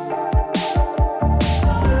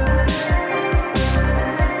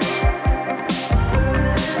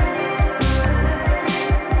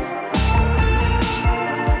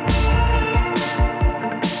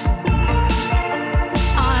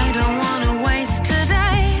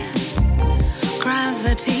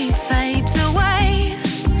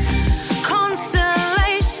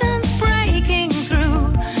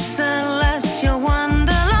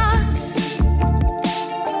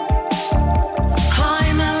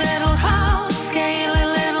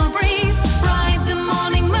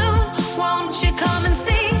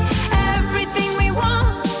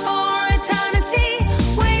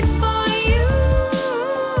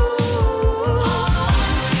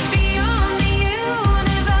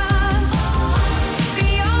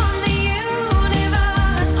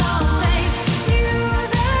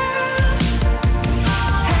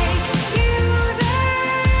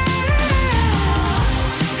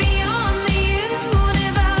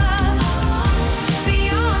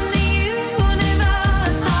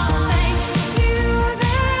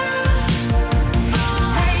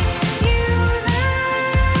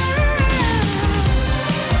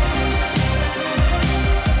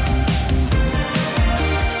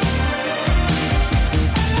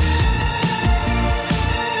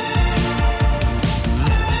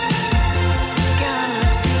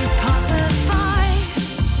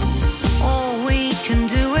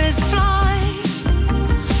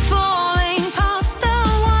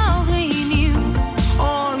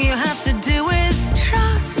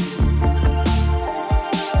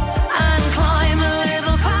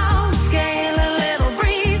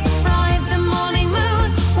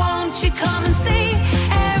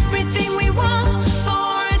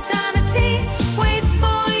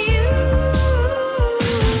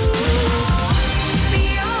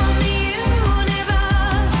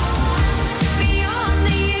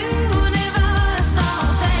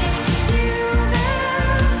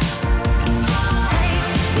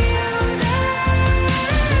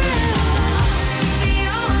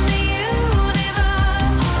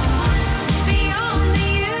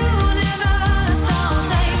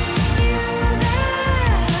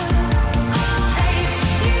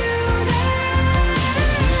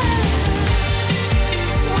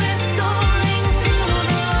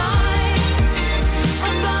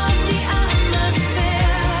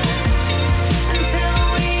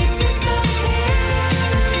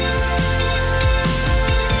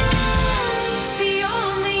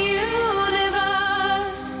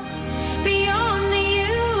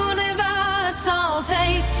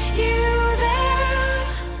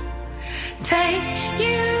 take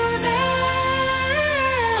you there.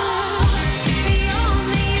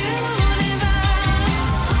 Beyond the universe,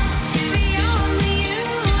 beyond the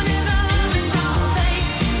universe, I'll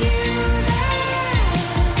take you there.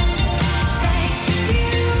 Take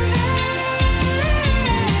you there.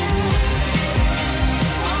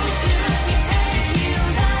 Won't you let me take you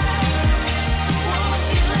there? Won't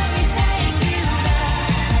you let me take you there?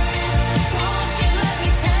 Won't you let me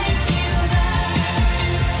take you there?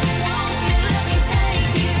 Won't you let me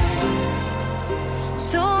take you?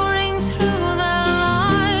 Soaring through the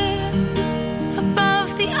light above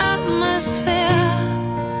the atmosphere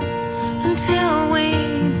until we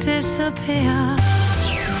disappear.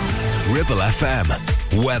 Ribble FM.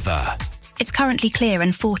 Weather. It's currently clear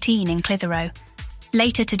and 14 in Clitheroe.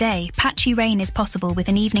 Later today, patchy rain is possible with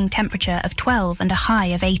an evening temperature of 12 and a high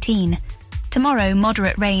of 18. Tomorrow,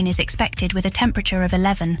 moderate rain is expected with a temperature of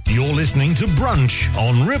 11. You're listening to Brunch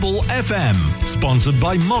on Ribble FM, sponsored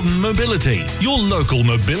by Modern Mobility, your local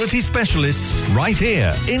mobility specialists right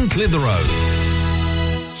here in Clitheroe.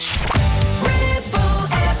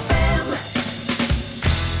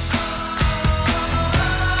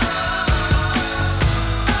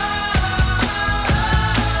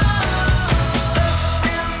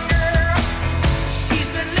 She's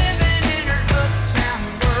been living in her uptown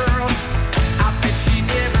world. I bet she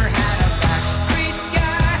never had a backstreet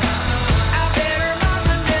guy. I bet her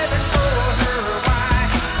mother never told her why.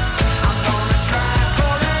 I'm gonna try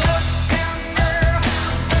for an uptown girl.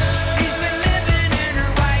 She's been living in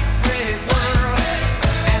her white bread world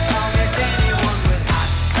as long as anyone with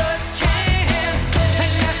hot blood can.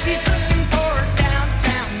 And now she's looking for a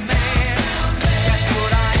downtown man. That's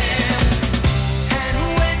what I am. And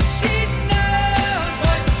when she knows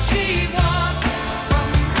what she wants from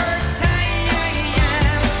her time,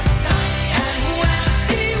 and when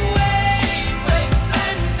she wakes up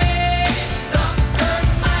and makes up her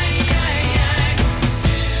mind,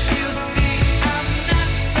 she'll see I'm not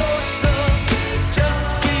so tough just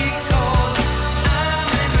because I'm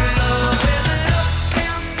in love with an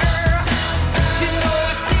uptown girl. You know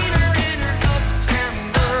I've seen her in her uptown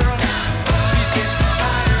world. She's getting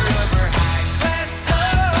tired of her high-class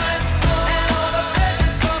toys and all the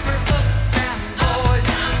presents from her uptown boys.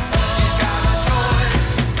 She's got a choice.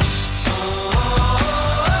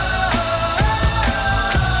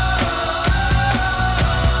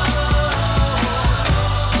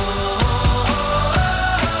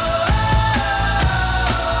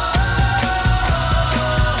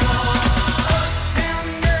 Uptown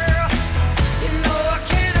girl, you know I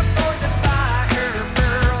can't afford to buy her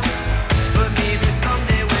pearls, but maybe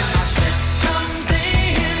someday when my check comes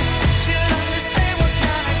in, she'll understand what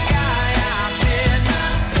kind of guy I've been,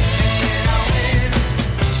 and then I'll win.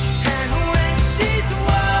 And when she's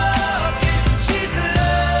walking, she's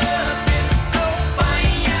looking so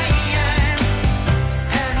fine,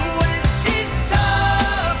 and when she's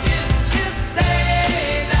talking, she'll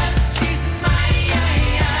say that she's mine.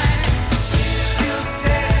 She'll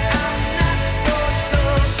say I'm not so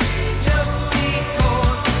tough just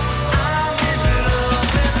because I'm in love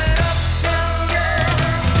with an uptown girl.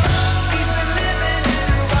 She's been living in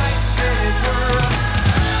her white bread world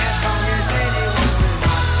as long as anyone with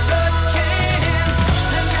hot blood can.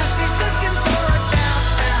 And now she's looking for a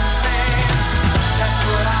downtown man. That's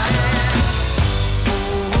what I am.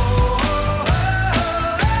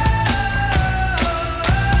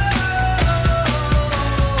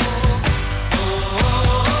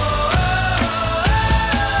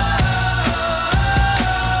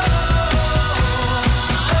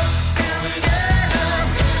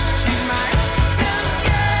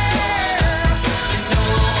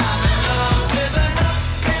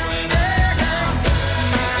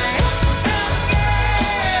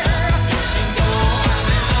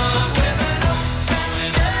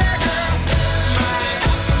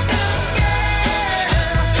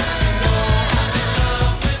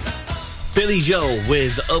 Billy Joel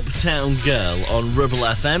with Uptown Girl on Ribble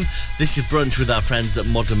FM. This is Brunch with our friends at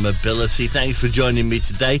Modern Mobility. Thanks for joining me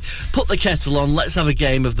today. Put the kettle on. Let's have a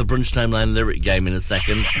game of the Brunch Timeline lyric game in a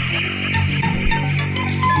second.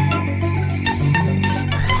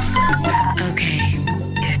 Okay.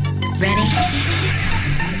 Ready?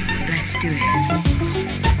 Let's do it.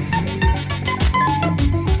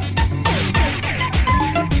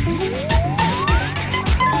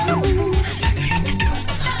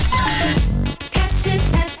 Catch it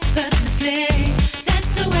effortlessly.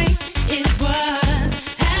 That's the way it was.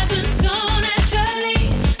 Happened so naturally.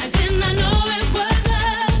 I did not know it was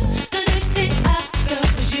love. The next thing I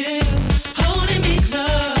felt was you holding me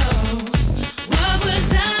close. What was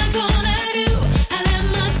I gonna do? I let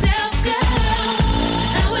myself go.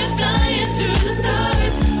 Now we're flying through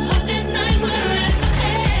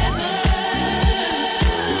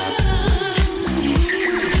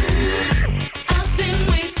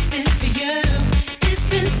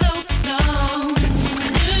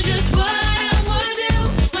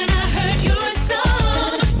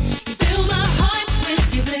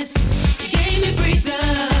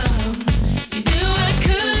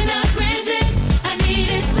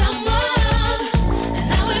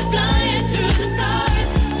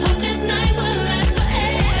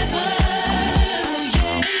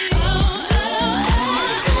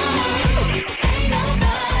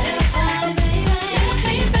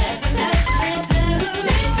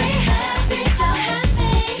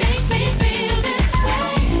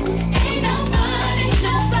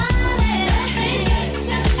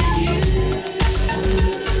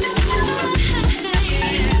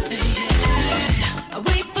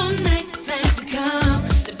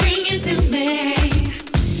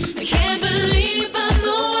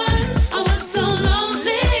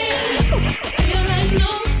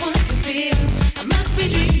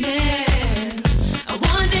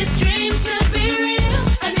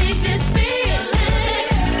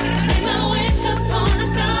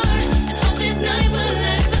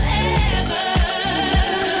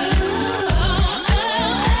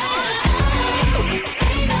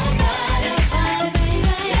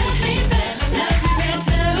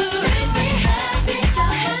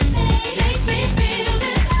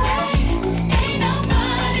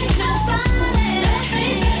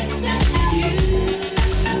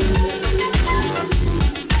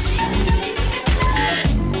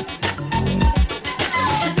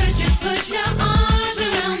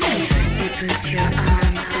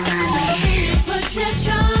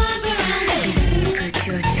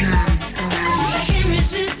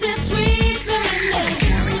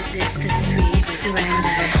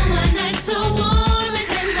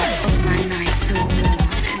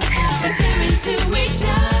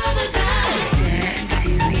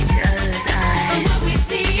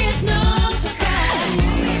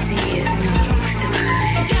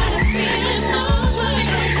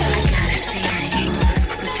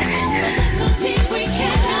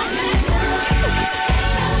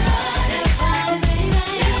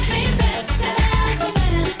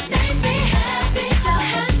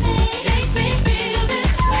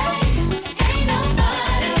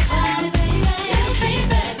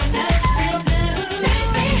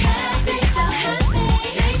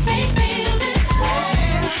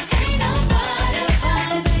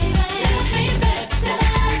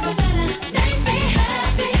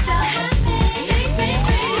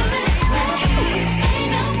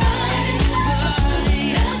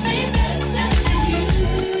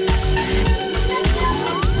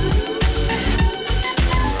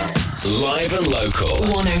local.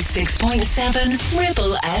 106.7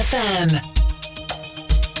 Ribble FM.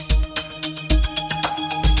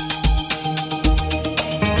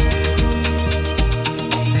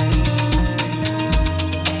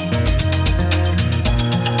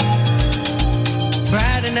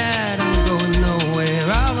 Friday night, I'm going nowhere.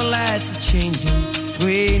 All the lights are changing,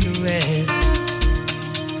 green to red.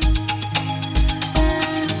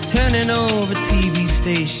 Turning over TV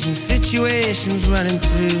stations, situations running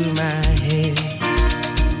through my head.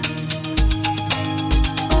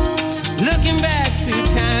 Looking back through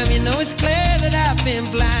time, you know it's clear that I've been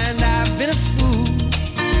blind, I've been a fool.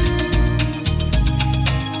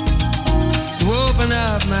 To open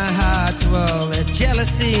up my heart to all that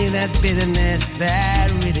jealousy, that bitterness,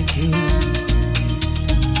 that ridicule.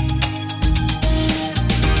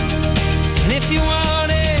 And if you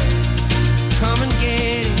want it, come and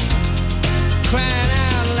get it, crying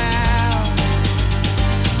out loud.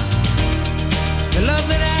 The love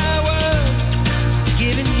that I was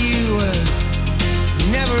giving you was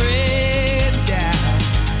never in doubt.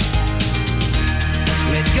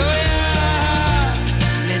 Let go your heart,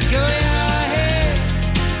 let go your head,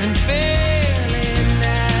 and feel it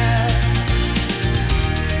now.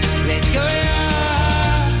 Let go your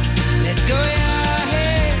heart, let go your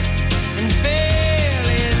head, and feel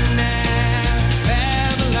it now.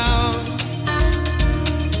 Babylon,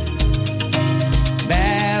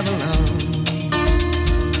 Babylon.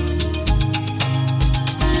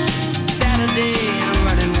 Saturday, I'm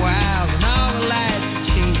running wild, and all the lights are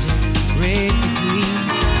changing red to green.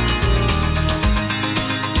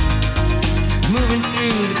 Moving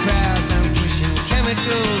through the crowds, I'm pushing.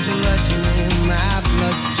 Chemicals are rushing in my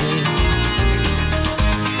bloodstream.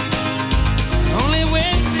 Only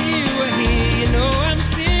wish that you were here. You know I'm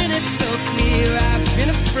seeing it so clear. I've been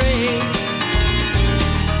afraid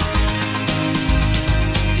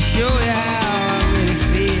to show you how I really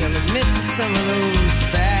feel. Admit to some of those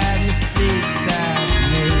bad mistakes I've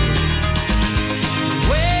made.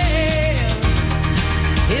 Well,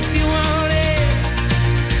 if you want it,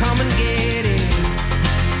 come and get it,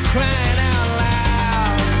 crying out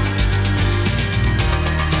loud.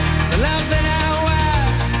 The love that I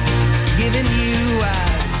was giving you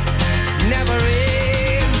was never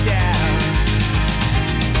in doubt.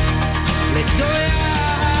 Let go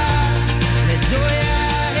your heart, let go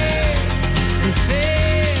your head, and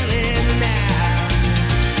feel it now.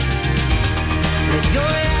 Let go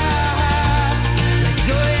your heart, let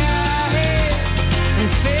go your head, and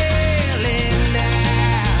feel it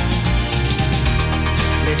now.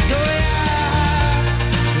 Let go your heart,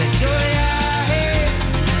 let go your head,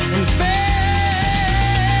 and feel it.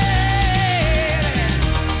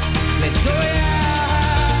 Let go your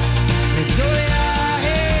heart, let go your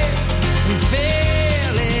head, and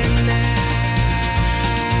feel it now.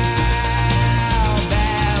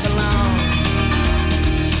 Babylon,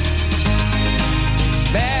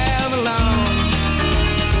 Babylon,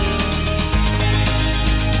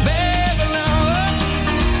 Babylon,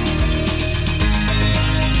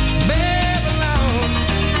 Babylon,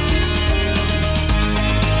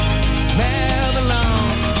 Babylon.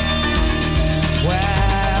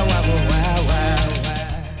 Wow, wow, wow, wow,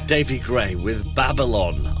 wow. Davy Gray with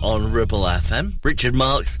Babylon on Ribble FM. Richard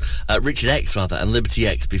X, and Liberty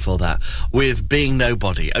X before that with Being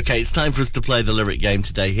Nobody. Okay, it's time for us to play the lyric game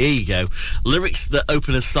today. Here you go. Lyrics that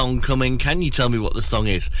open a song coming. Can you tell me what the song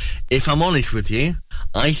is? If I'm honest with you,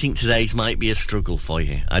 I think today's might be a struggle for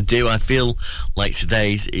you. I do. I feel like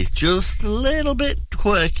today's is just a little bit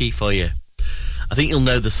quirky for you. I think you'll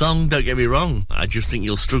know the song, don't get me wrong. I just think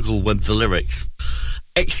you'll struggle with the lyrics.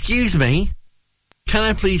 Excuse me, can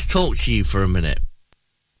I please talk to you for a minute?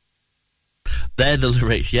 They're the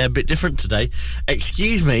lyrics. Yeah, a bit different today.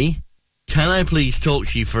 Excuse me, can I please talk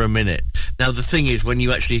to you for a minute? Now, the thing is, when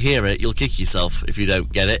you actually hear it, you'll kick yourself if you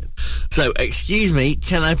don't get it. So, excuse me,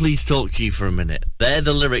 can I please talk to you for a minute? They're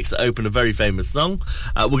the lyrics that open a very famous song.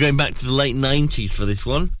 We're going back to the late 90s for this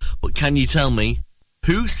one. But can you tell me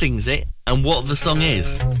who sings it and what the song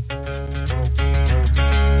is?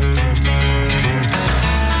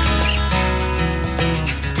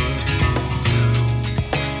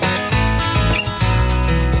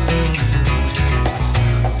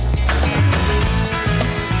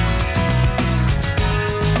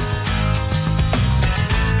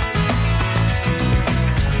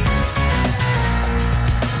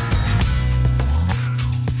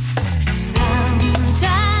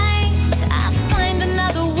 Sometimes I find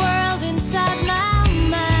another world inside my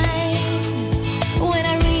mind.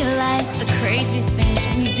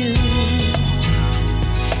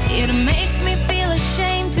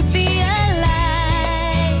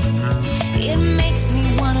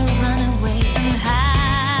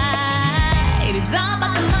 It's all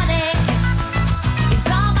about the money. It's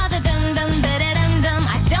all about the dum dum da da dum dum.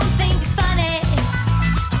 I don't think it's funny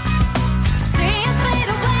to see us fade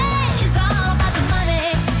away. It's all about the money.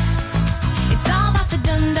 It's all about the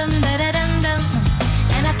dum dum da da dum dum.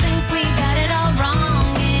 And I think we got it all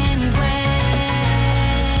wrong anyway.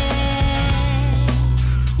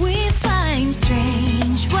 We find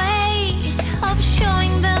strange ways of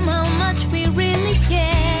showing them how much we really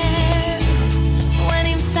care, when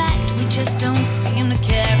in fact we just don't seem to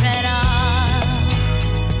care at all.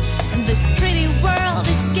 And this pretty world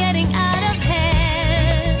is getting out of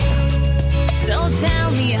hand. So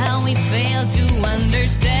tell me how we fail to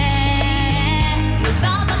understand. It's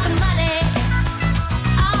all about the money,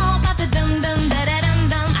 all about the dum dum da da dum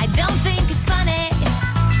dum. I don't think it's funny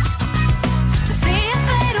to see us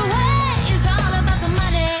fade away. It's all about the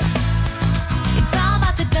money. It's all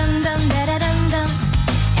about the dum dum da da dum dum.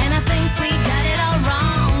 And I think we got it all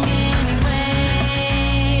wrong anyway.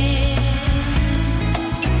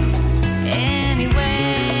 Anyway,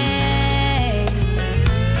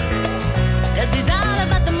 'cause it's all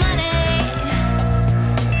about the money.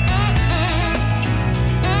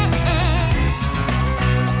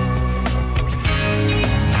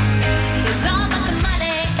 It's all about the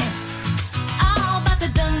money, all about the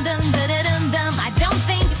dum dum da da dum dum. I don't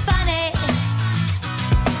think it's funny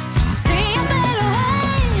to see us fade away.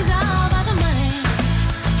 It's all about the money,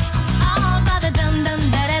 all about the dum dum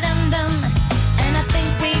da da dum dum. And I think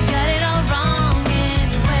we got it all wrong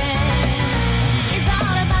anyway. It's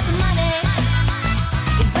all about the money.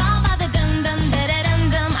 It's all about the dum dum da da dum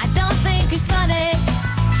dum. I don't think it's funny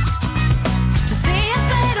to see us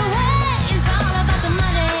fade away. It's all about the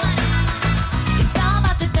money. It's all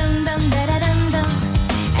about the dum dum da da dum dum.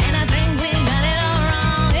 And I think we got it all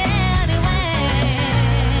wrong anyway.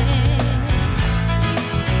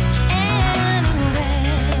 Anyway.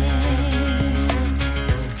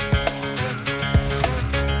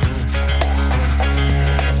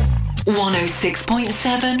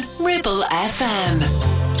 106.7 Ribble FM.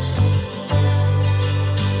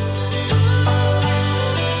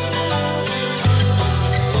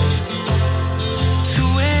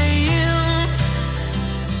 2 a.m.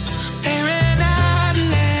 They ran out of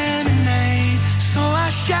lemonade, so I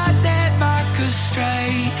shot that vodka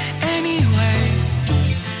straight. Anyway,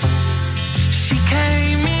 she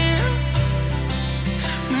came in,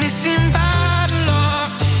 missing bottle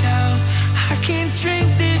off the shelf. I can't drink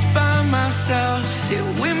this by myself. Sit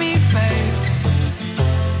with me, babe.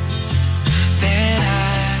 Then I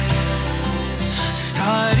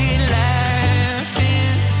started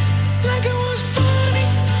laughing like it was funny,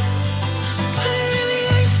 but it really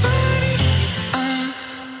ain't funny.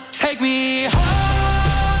 Take me home,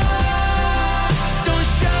 don't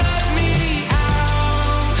shut me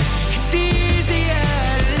out. It's easier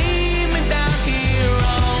to leave me down here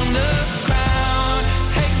on the ground.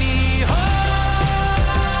 Take me home,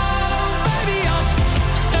 baby, I'm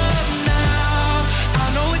up now. I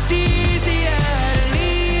know it's easier to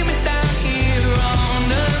leave me down here on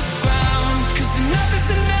the ground, 'cause enough is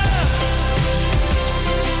enough.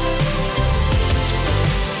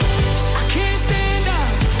 I can't stand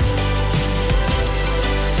up.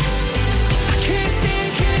 I can't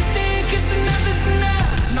stand, 'cause enough is enough.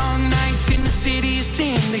 Long nights in the city of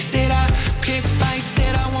sin. They said I pick fights,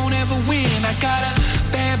 said I won't ever win. I got a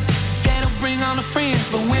bad that'll bring all the friends,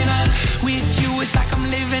 but when I'm with you, it's like I'm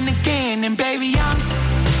living again. And baby, I'm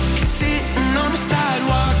sitting on the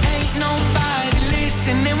sidewalk, ain't nobody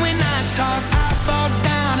listening when I talk. I fall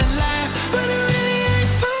down and laugh, but it really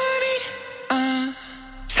ain't funny.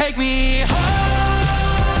 Take me home,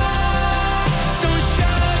 don't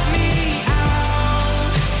shut me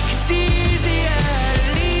out. It's easier to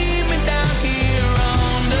leave me down here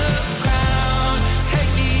on the ground.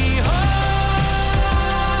 Take me home,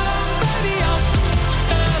 baby, I'm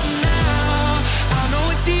up now. I know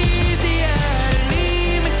it's easier to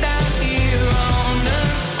leave me down here on the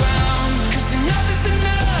ground, 'cause enough is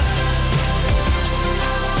enough.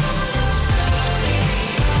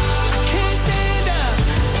 I can't stand up.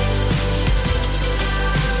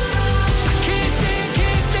 I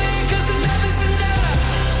can't stand, 'cause enough is enough.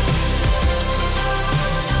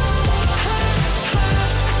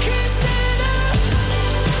 I can't stand up.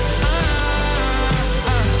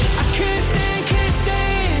 I can't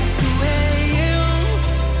stand. 2 a.m.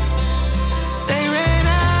 They ran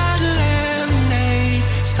out of lemonade,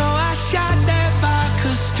 so I shot that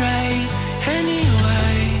vodka straight.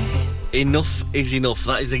 Anyway. Enough is enough.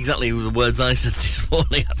 That is exactly the words I said this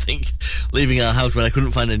morning, I think, leaving our house when I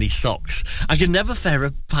couldn't find any socks. I can never find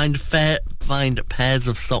pairs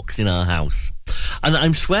of socks in our house. And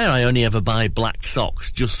I swear I only ever buy black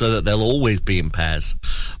socks just so that they'll always be in pairs.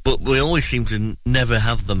 But we always seem to never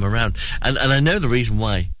have them around. And I know the reason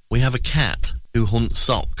why. We have a cat who hunts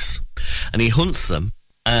socks. And he hunts them,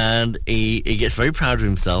 and he gets very proud of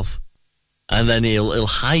himself, and then he'll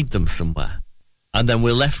hide them somewhere. And then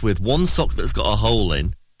we're left with one sock that's got a hole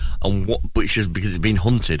in, and which is because it's been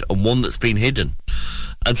hunted, and one that's been hidden.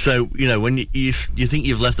 And so, you know, when you think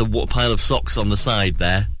you've left a pile of socks on the side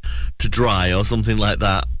there to dry or something like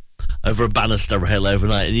that over a banister rail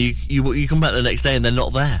overnight, and you come back the next day and they're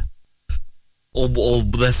not there, or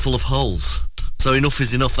they're full of holes. So enough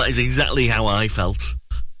is enough. That is exactly how I felt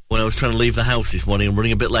when I was trying to leave the house this morning and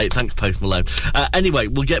running a bit late. Thanks, Post Malone. Anyway,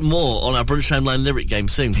 we'll get more on our Brunch Timeline lyric game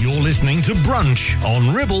soon. You're listening to Brunch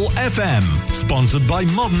on Ribble FM, sponsored by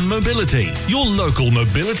Modern Mobility, your local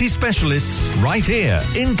mobility specialists right here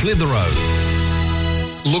in Clitheroe.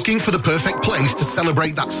 Looking for the perfect place to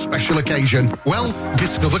celebrate that special occasion? Well,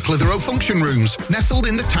 discover Clitheroe Function Rooms. Nestled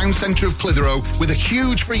in the town centre of Clitheroe with a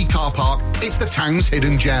huge free car park, it's the town's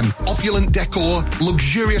hidden gem. Opulent decor,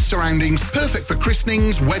 luxurious surroundings, perfect for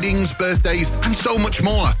christenings, weddings, birthdays, and so much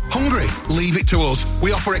more. Hungry? Leave it to us.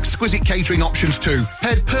 We offer exquisite catering options too,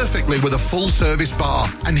 paired perfectly with a full-service bar.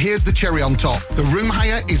 And here's the cherry on top. The room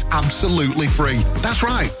hire is absolutely free. That's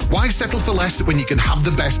right. Why settle for less when you can have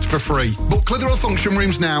the best for free? Book Clitheroe Function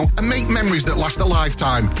Rooms now and make memories that last a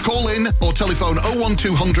lifetime. Call in or telephone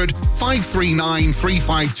 01200 539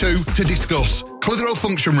 352 to discuss. Clitheroe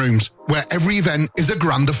Function Rooms, where every event is a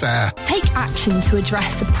grand affair. Take action to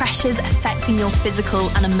address the pressures affecting your physical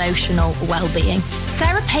and emotional well-being.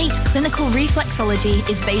 Sarah Pate Clinical Reflexology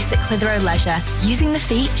is based at Clitheroe Leisure. Using the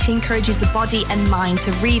feet, she encourages the body and mind to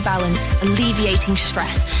rebalance, alleviating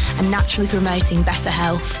stress and naturally promoting better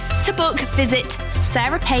health. To book, visit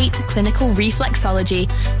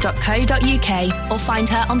sarahpateclinicalreflexology.co.uk or find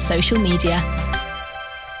her on social media.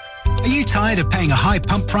 Are you tired of paying a high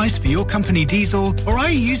pump price for your company diesel? Or are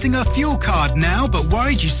you using a fuel card now but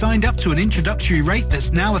worried you signed up to an introductory rate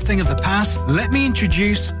that's now a thing of the past? Let me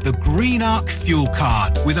introduce the Green Arc Fuel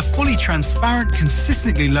Card. With a fully transparent,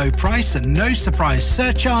 consistently low price and no surprise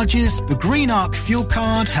surcharges, the Green Arc Fuel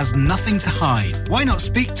Card has nothing to hide. Why not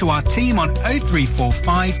speak to our team on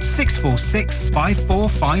 0345 646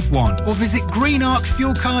 5451 or visit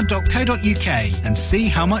greenarcfuelcard.co.uk and see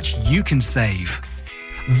how much you can save.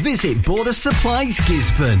 Visit Border Supplies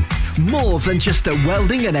Gisborne. More than just a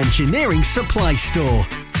welding and engineering supply store.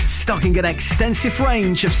 Stocking an extensive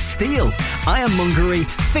range of steel, ironmongery,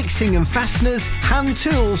 fixing and fasteners, hand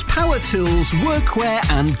tools, power tools, workwear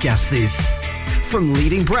and gases. From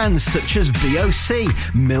leading brands such as BOC,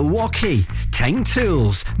 Milwaukee, Tang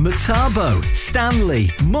Tools, Metabo,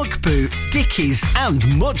 Stanley, Muck Boot, Dickies and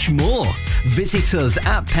much more. Visit us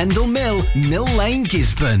at Pendle Mill, Mill Lane,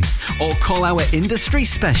 Gisborne, or call our industry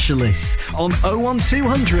specialists on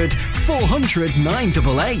 01200 400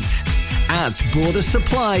 988. At Border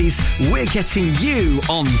Supplies, we're getting you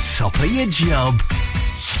on top of your job.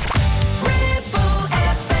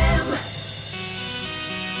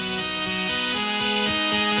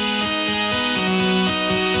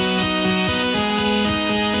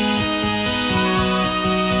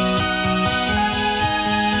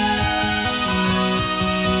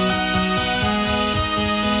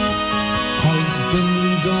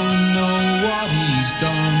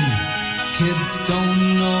 Kids don't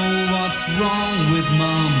know what's wrong with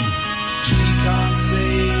mum. She can't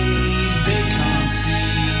say, they can't see.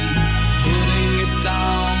 Putting it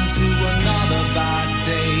down to another bad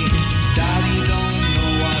day. Daddy don't know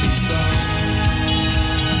what he's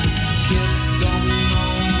done. Kids don't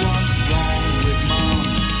know what's wrong with mum.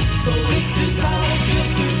 So this is how it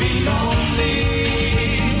feels to be lonely.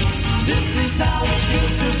 This is how it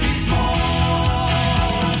feels to be small.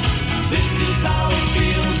 This is how it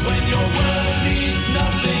feels when your word means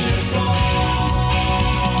nothing at all.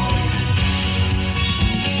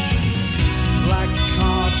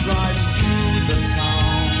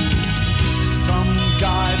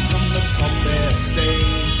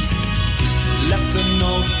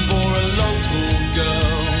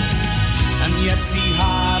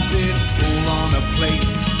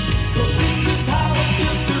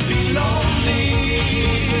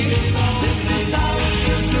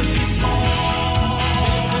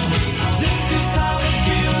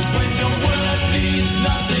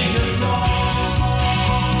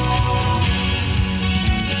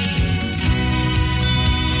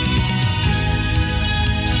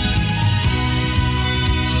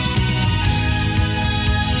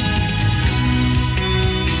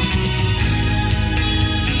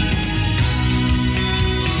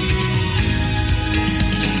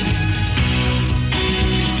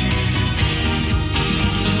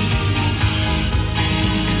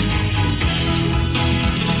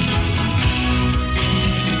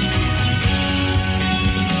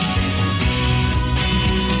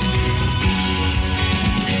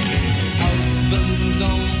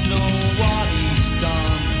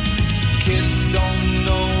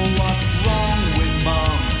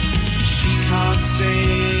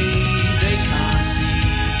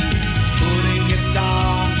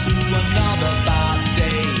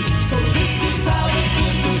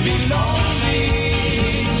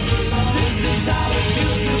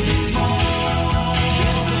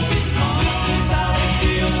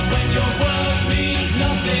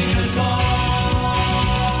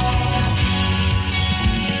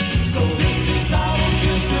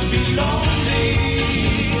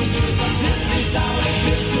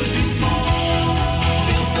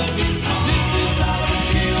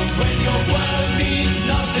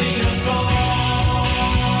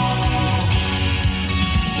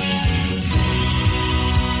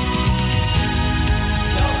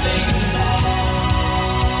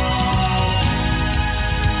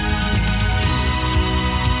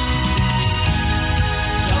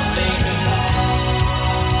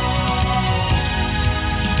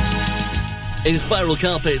 In Spiral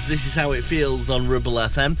Carpets, this is how it feels on Ribble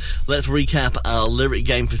FM. Let's recap our lyric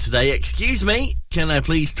game for today. Excuse me, can I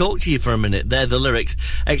please talk to you for a minute? They're the lyrics.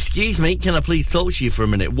 Excuse me, can I please talk to you for a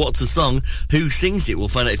minute? What's the song? Who sings it? We'll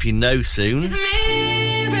find out if you know soon.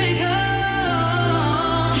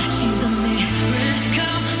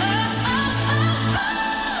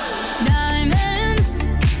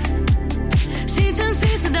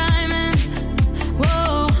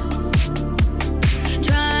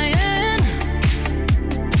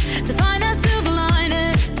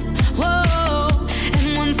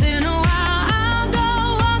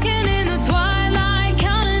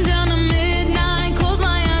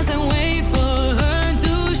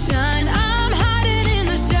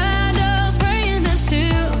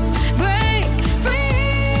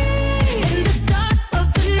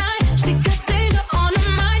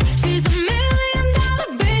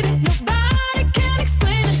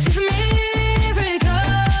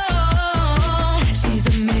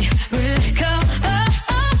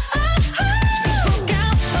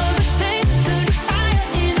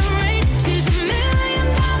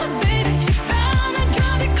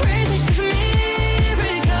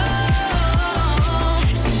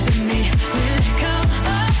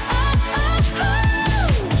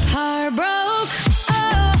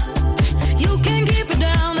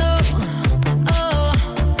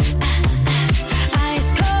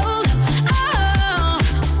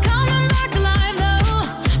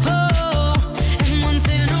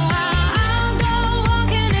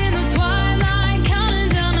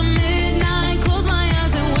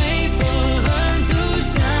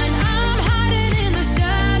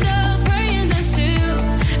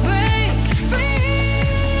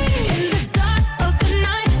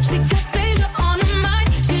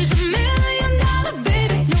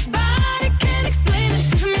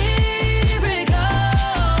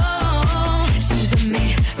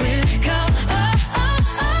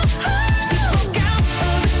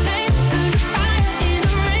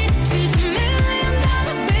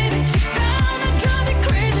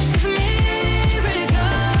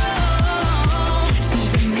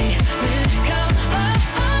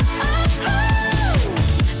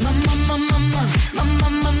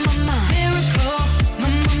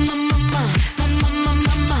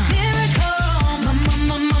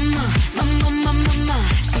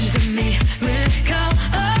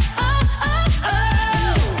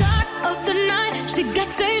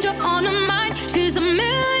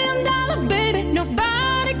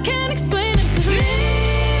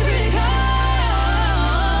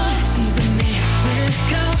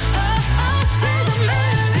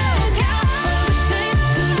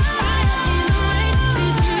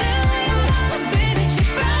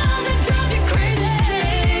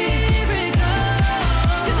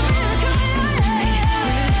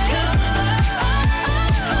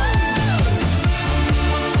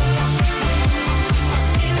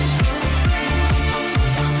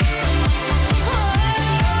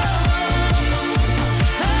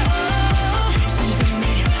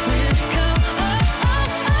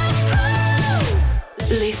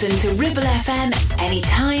 Listen to Ribble FM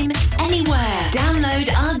anytime, anywhere.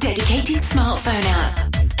 Download our dedicated smartphone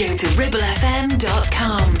app. Go to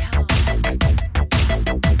ribblefm.com.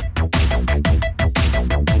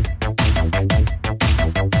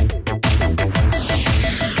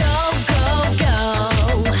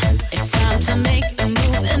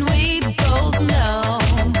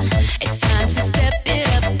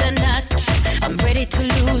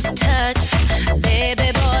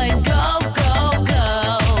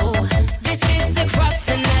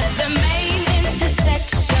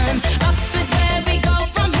 Up is where we go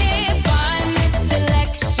from here. Find this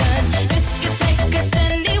selection. This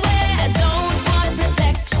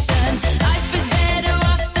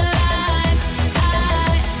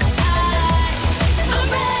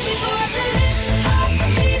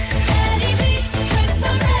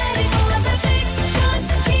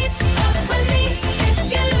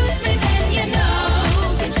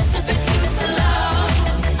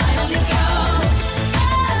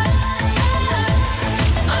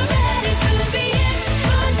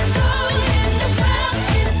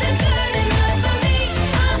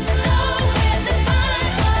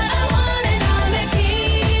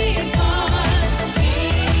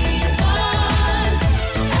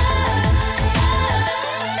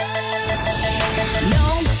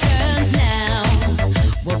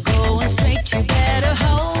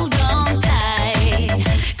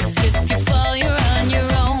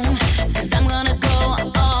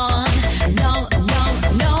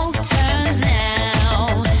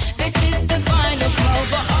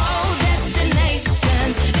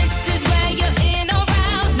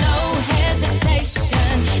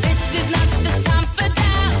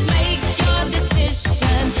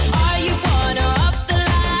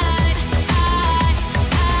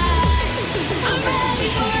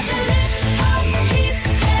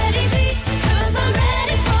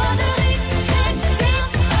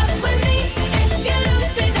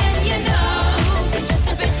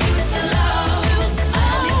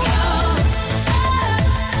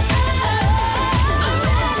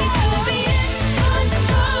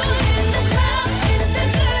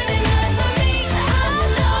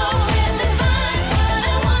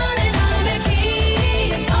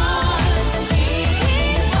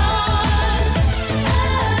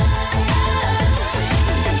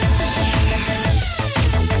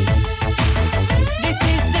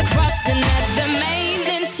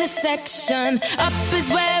intersection. Up is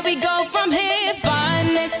where we go from here. Find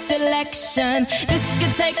this selection. This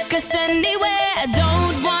could take us anywhere. I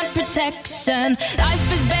don't want protection.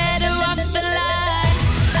 Life is better off the line.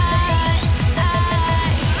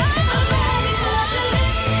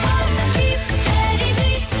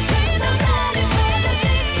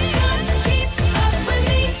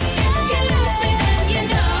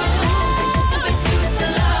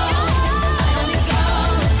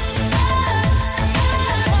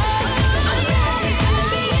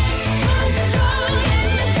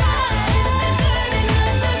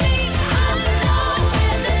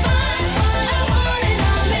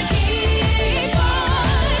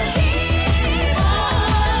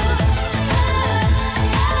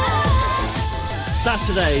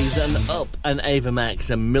 Saturdays and Up and Ava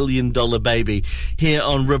Max, a $1 Million Baby, here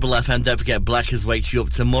on Ribble FM. Don't forget, Blackers wakes you up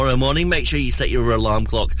tomorrow morning. Make sure you set your alarm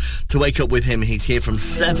clock to wake up with him. He's here from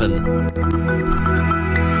 7. Loving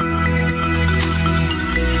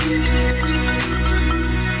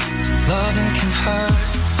can hurt.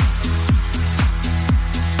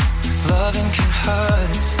 Loving can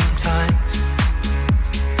hurt sometimes,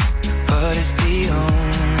 but it's the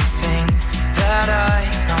only thing that I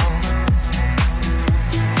know.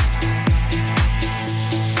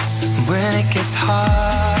 When it gets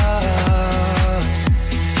hard,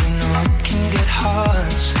 you know it can get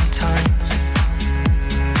hard sometimes.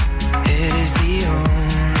 It is the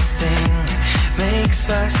only thing that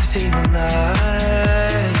makes us feel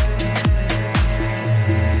alive.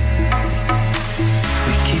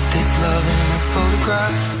 We keep this love in a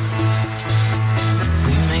photograph.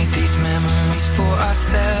 We make these memories for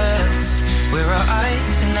ourselves, where our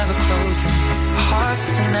eyes are never closing, our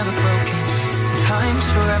hearts are never broken, time's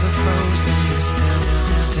forever frozen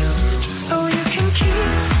still. So you can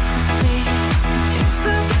keep me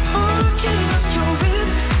inside the pocket of your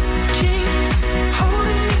ripped jeans,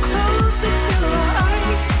 holding me closer till our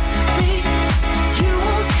eyes meet. You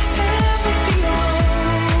won't ever be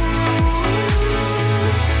alone.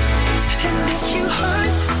 And if you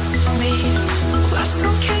hurt me, well, that's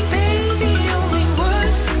okay, baby. Only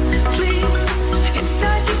words bleed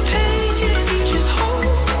inside these pages. You just hold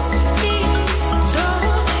me.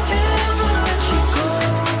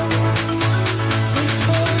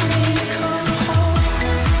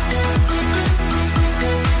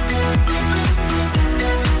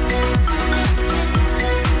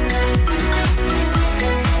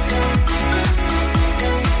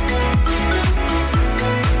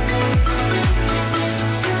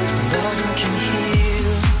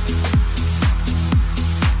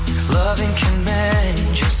 Loving can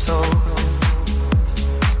mend your soul,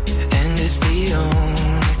 and it's the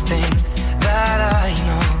only thing that I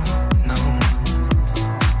know.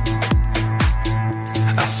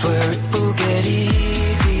 I swear it will get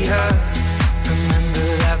easier. Remember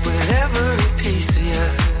that with every piece of you.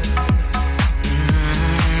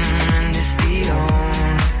 And it's the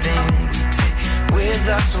only thing we take with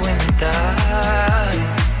us when we die.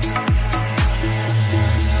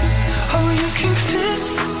 Oh, you can fit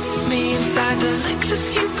me inside the Lexus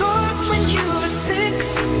you got when you were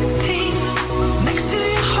 16, next to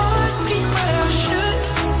your heartbeat where I should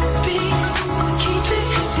be. Keep it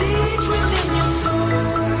deep within your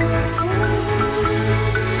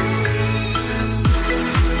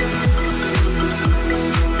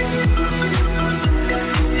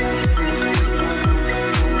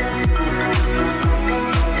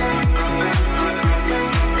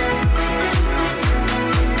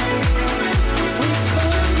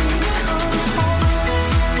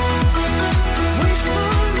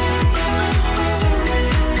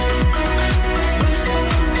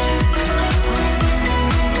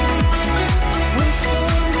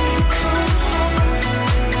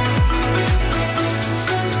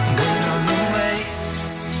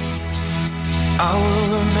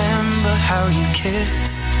how you kissed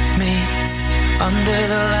me under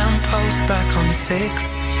the lamppost back on 6th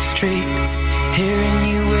Street, hearing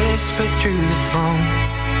you whisper through the phone,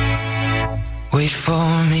 wait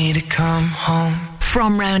for me to come home.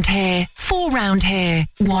 From round here, for round here,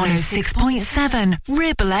 106.7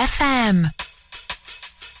 Ribble FM.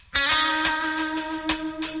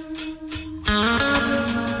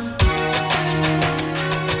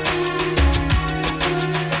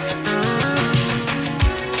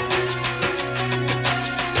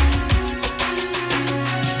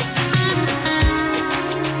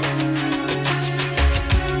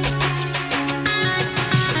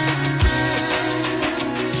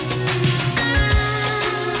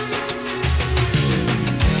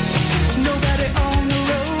 Nobody on the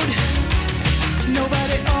road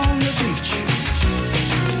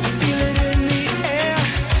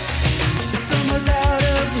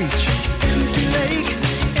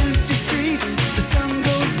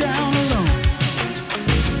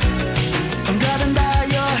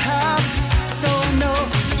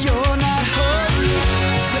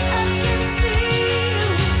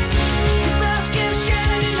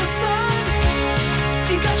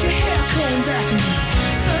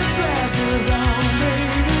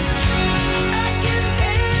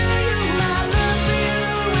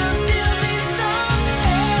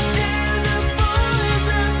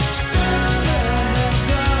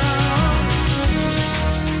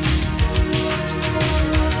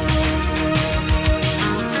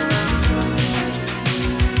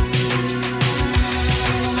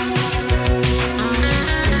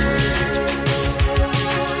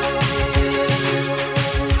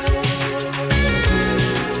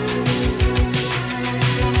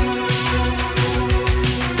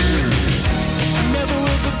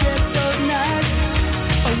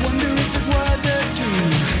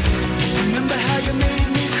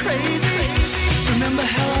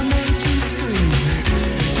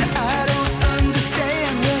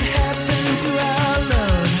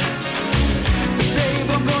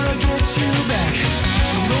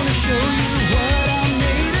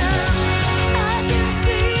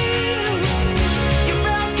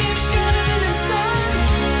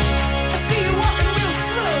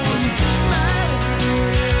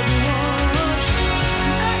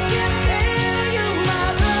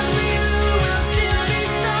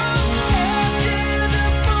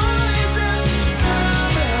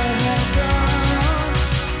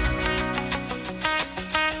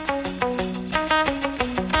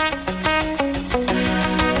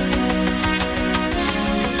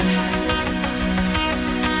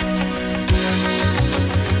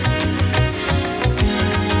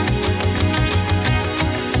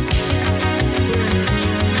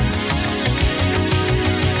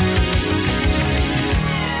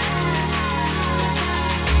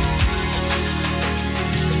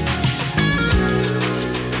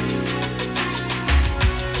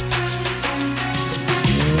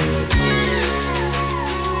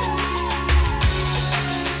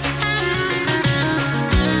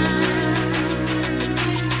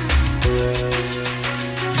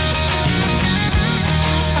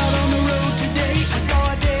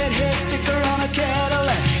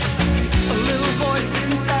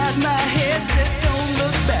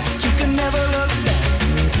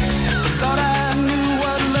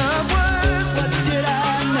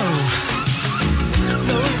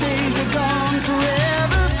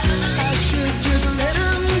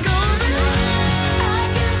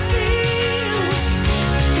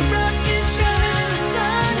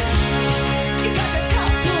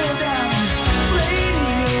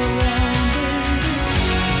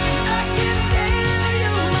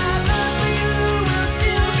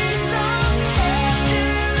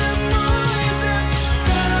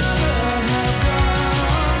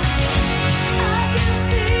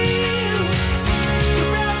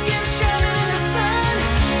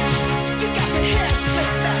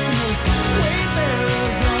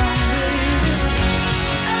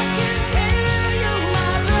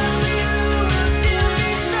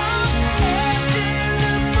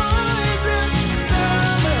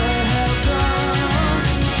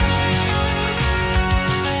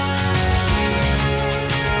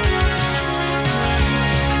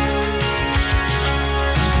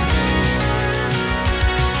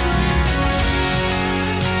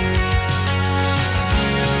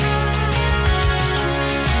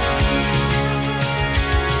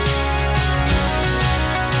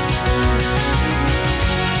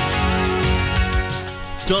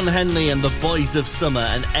Don Henley and the Boys of Summer,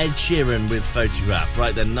 and Ed Sheeran with Photograph.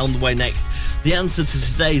 Right then, on the way next, the answer to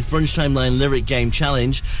today's Brunch Timeline Lyric Game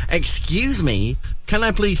Challenge. Excuse me, can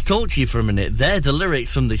I please talk to you for a minute? They're the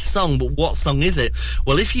lyrics from this song, but what song is it?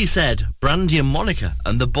 Well, if you said Brandy and Monica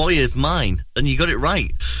and The Boy Is Mine, then you got it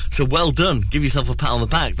right. So well done. Give yourself a pat on the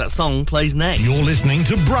back. That song plays next. You're listening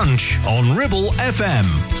to Brunch on Ribble FM,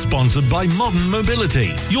 sponsored by Modern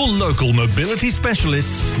Mobility, your local mobility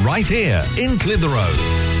specialists right here in Clitheroe.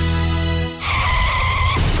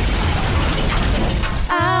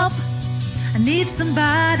 Help, I need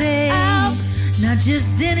somebody. Help. Not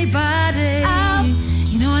just anybody. Help.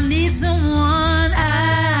 You know I need someone.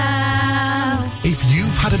 Help. If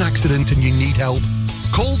you've had an accident and you need help,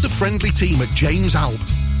 call the friendly team at James Alp.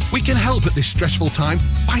 We can help at this stressful time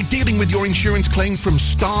by dealing with your insurance claim from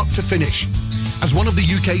start to finish. As one of the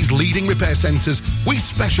UK's leading repair centres, we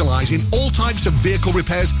specialise in all types of vehicle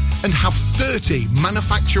repairs and have 30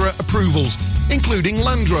 manufacturer approvals, including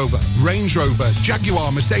Land Rover, Range Rover,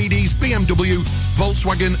 Jaguar, Mercedes, BMW,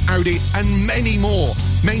 Volkswagen, Audi and many more,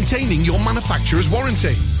 maintaining your manufacturer's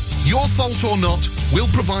warranty. Your fault or not, we'll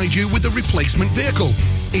provide you with a replacement vehicle.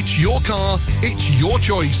 It's your car, it's your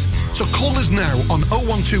choice. So call us now on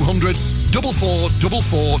 01200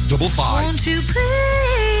 444455. Won't you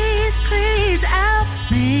please help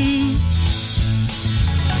me?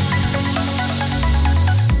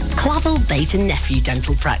 Clavel Bait & Nephew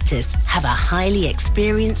Dental Practice have a highly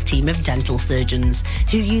experienced team of dental surgeons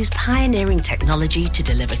who use pioneering technology to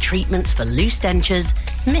deliver treatments for loose dentures,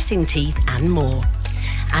 missing teeth and more.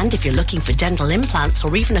 And if you're looking for dental implants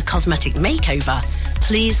or even a cosmetic makeover,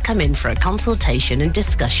 please come in for a consultation and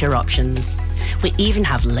discuss your options. We even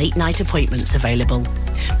have late night appointments available.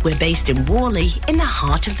 We're based in Worley, in the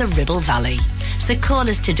heart of the Ribble Valley. So call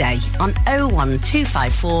us today on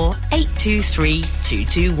 01254 823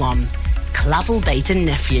 221. Clavel Bait &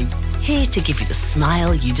 Nephew, here to give you the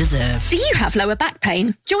smile you deserve. Do you have lower back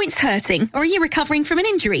pain, joints hurting, or are you recovering from an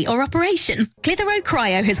injury or operation? Clitheroe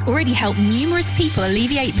Cryo has already helped numerous people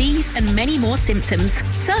alleviate these and many more symptoms.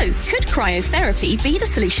 So, could cryotherapy be the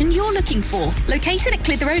solution you're looking for? Located at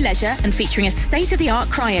Clitheroe Leisure and featuring a state-of-the-art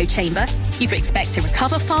cryo chamber, you can expect to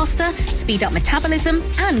recover faster, speed up metabolism,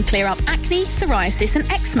 and clear up acne, psoriasis, and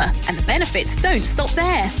eczema. And the benefits don't stop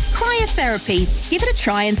there. Cryotherapy. Give it a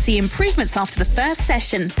try and see improvements after the first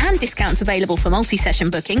session, and discounts available for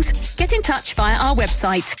multi-session bookings. Get in touch via our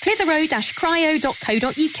website,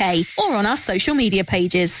 clitheroe-cryo.co.uk, or on our social media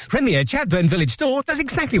pages. Premier Chatburn Village Store does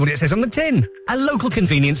exactly what it says on the tin. A local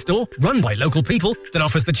convenience store run by local people that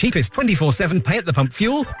offers the cheapest 24/7 pay-at-the-pump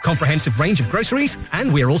fuel, comprehensive range of groceries,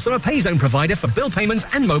 and we're also a pay zone provider for bill payments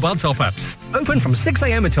and mobile top-ups. Open from 6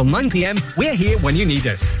 a.m. until 9 p.m. We're here when you need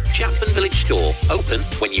us. Chatburn Village Store, open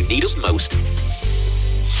when you need us most.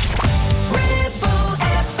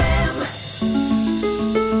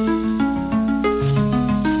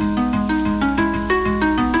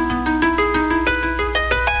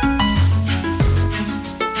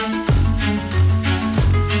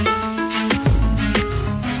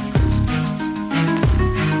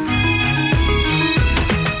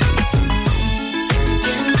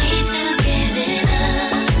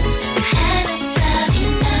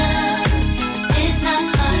 It's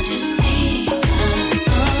not hard to see.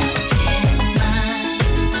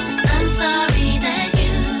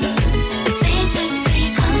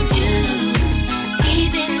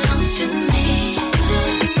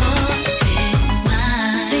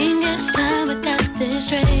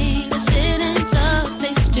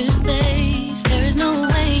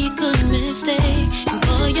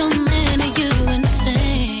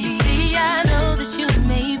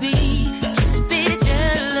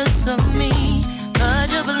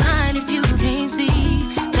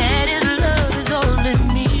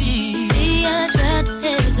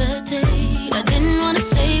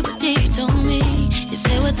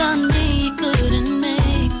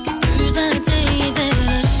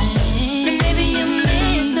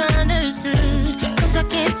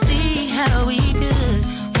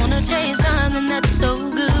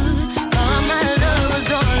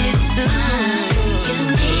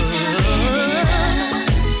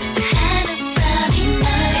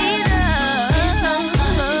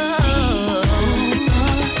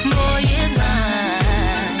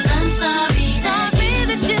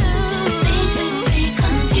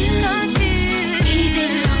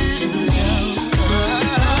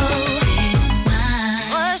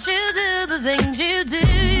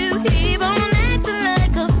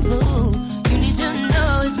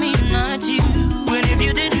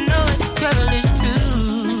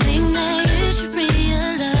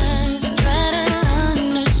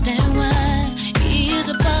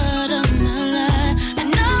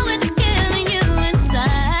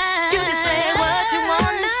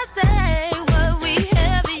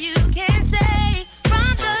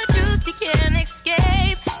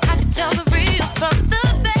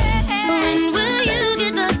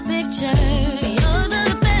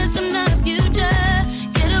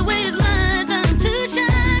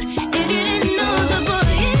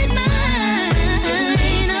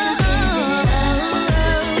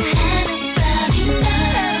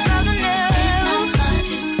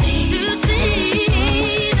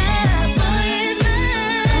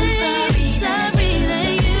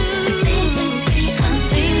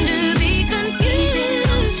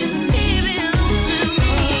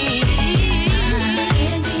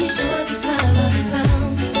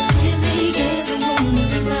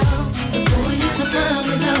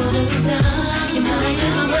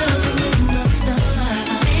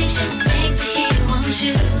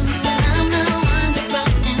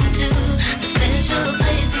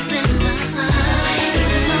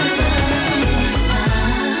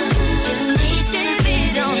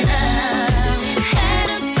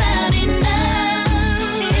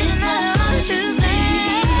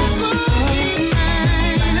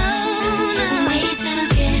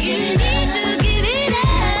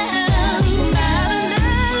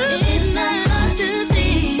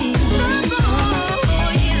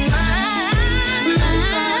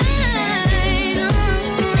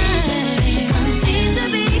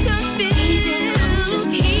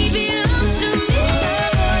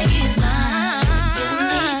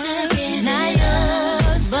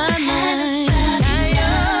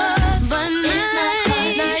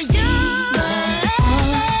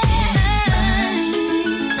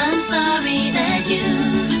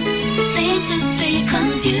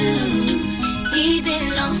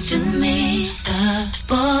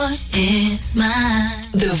 smile.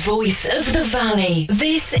 The voice of the valley.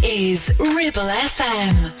 This is Ribble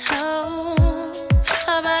FM. Oh,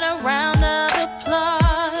 how about a round of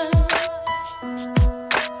applause?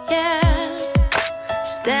 Yeah,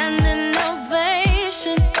 standing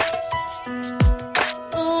ovation.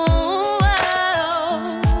 Ooh, oh,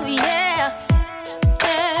 yeah,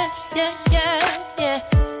 yeah, yeah, yeah, yeah.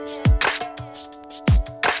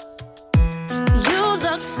 You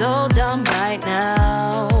look so dumb right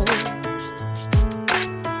now.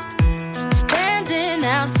 Standing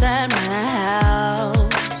outside my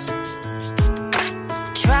house,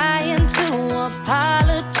 trying to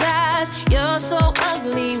apologize. You're so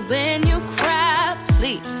ugly when you cry.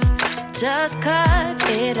 Please, just cut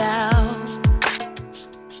it out.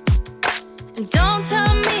 And don't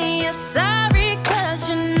tell me you're sorry, 'cause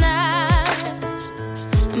you're not.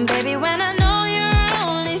 And baby, when I know you're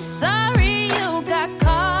only sorry you got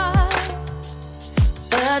caught.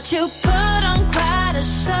 But you put on quite a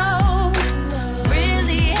show,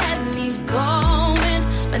 really had me going.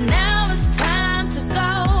 But now it's time to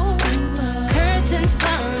go. Curtains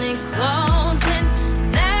finally closing.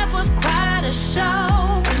 That was quite a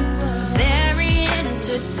show, very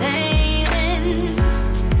entertaining.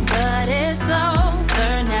 But it's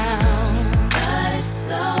over now. But it's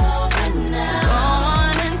over now. Go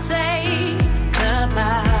on and take a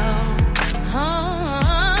bow.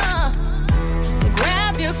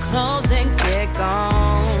 Grab your clothes and get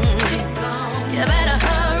gone. You better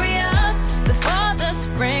hurry up before the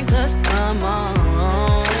sprinklers come on.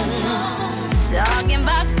 Talking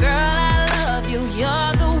about, girl, I love you,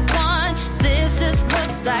 you're the one. This just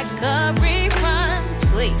looks like a rerun.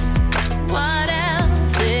 Please, what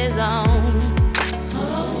else is on?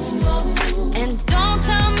 And don't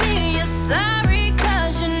tell me you're sorry,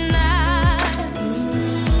 'cause you're not.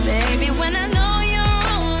 Baby, when I know you're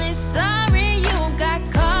only sorry you got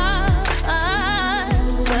caught.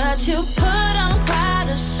 But you put on quite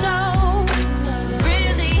a show,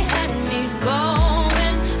 really had me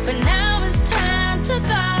going. But now it's time to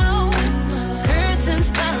go. Curtains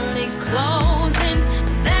finally closing.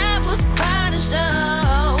 That was quite a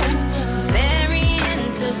show, very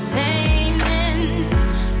entertaining.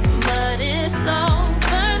 But it's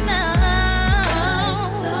over now.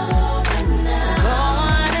 Go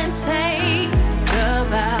on and take a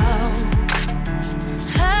bow.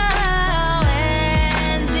 Oh,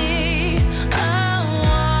 and the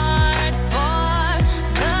award for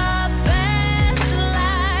the best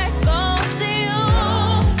life goes to you,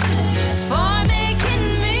 for making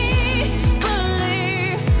me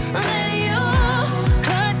believe that you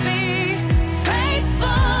could be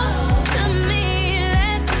faithful to me.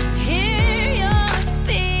 Let's hear your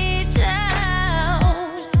speech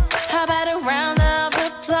out. How about a round of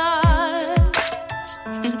applause?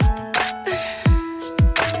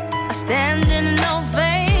 A standing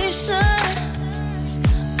ovation.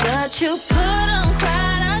 But you put on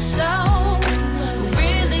quite a show,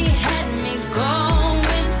 really had me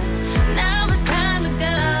going. Now it's time to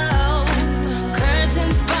go.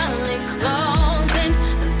 Curtains finally closing.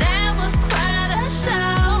 That was quite a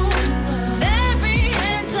show, very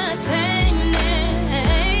entertaining.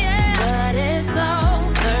 But it's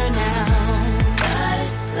over now. But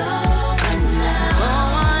it's over now. Go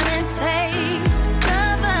on and take a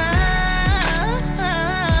bow.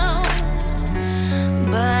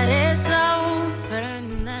 But it's over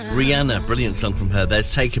now. Rihanna, brilliant song from her.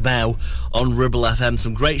 There's Take a Bow on Ribble FM.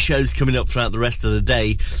 Some great shows coming up throughout the rest of the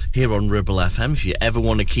day here on Ribble FM. If you ever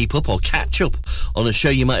want to keep up or catch up on a show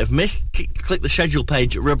you might have missed, click the schedule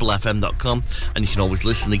page at ribblefm.com and you can always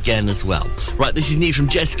listen again as well. Right, this is new from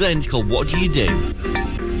Jess Glenn. It's called What Do You Do?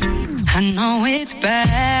 I know it's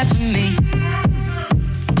bad for me,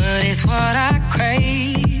 but it's what I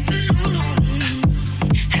crave.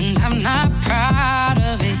 And I'm not proud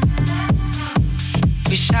of it.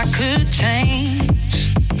 Wish I could change.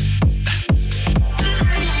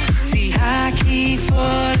 See, I keep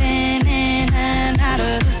falling in and out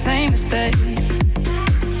of the same mistake.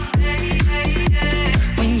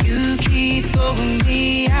 When you keep throwing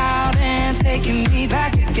me out and taking me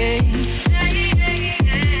back again.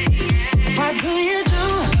 What do you do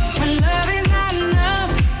when love is not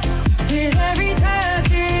enough? With every touch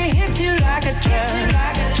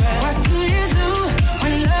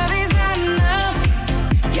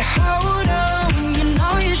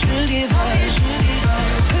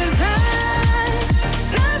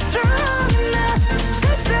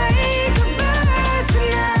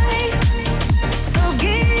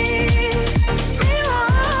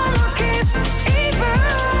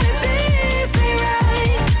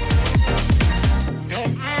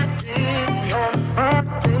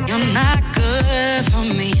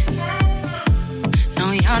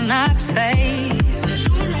are not safe.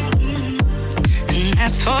 And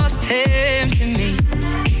that's what's tempting me,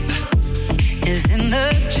 is in the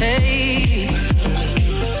chase.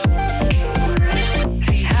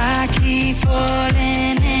 See, I keep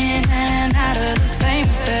falling in and out of the same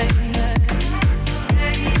mistake.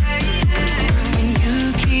 When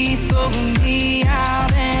you keep throwing me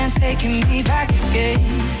out and taking me back again.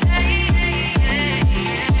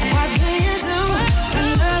 What do you do when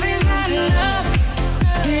love is not enough?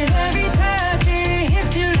 With every touch it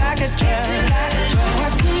hits you like a drug.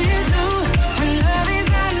 What do you do when love is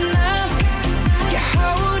not enough? You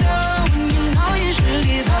hold on when you know you should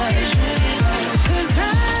give up. 'Cause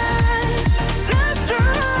I'm not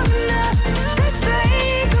strong enough to say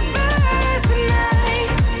goodbye tonight.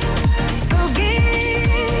 So give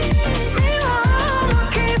me one more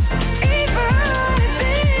kiss, even if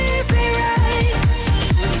this ain't right.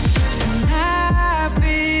 And I've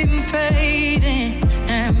been fading,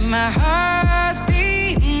 and my heart's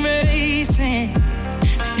been racing.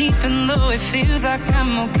 And even though it feels like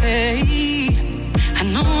I'm okay, I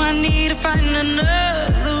know I need to find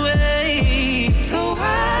another way. So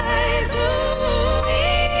why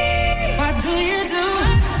do you do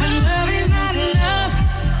when love is not enough?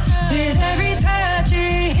 With every touch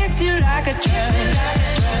it hits you like a drug.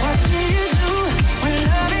 What do you do when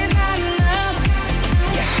love is not enough?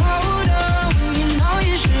 You hold on when you know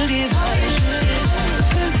you should give up.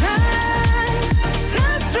 'Cause I'm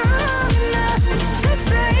not strong enough to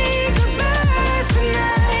say goodbye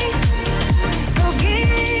tonight. So give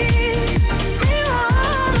me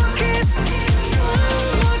one more kiss,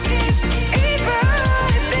 even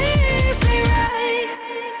if this ain't right.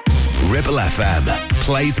 Ribble FM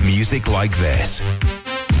plays music like this.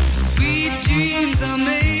 Sweet dreams are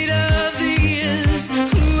made of these.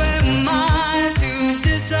 Who am I to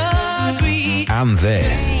disagree? And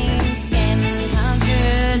this.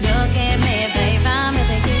 Look at me, babe, I'm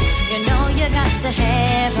with you. You know you got to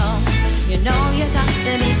have hope. You know you got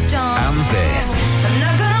to be strong. And this. I'm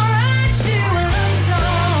not gonna write you a love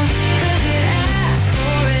song, 'cause you asked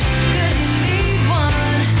for it, 'cause you need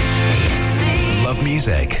one. You see. Love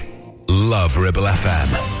music. Love Ribble FM.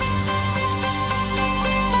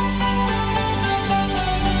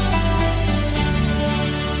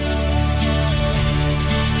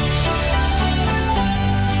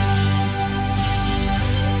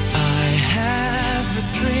 I have a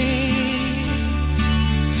dream,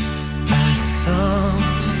 a song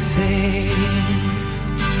to sing,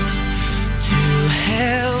 to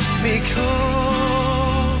help me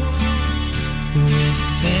cope with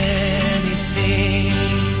anything.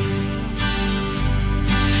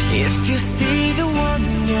 If you see the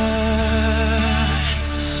wonder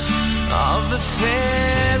of the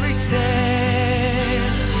fairy tale,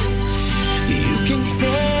 you can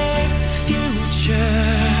take the future,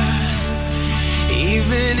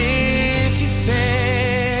 even if you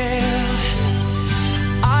fail.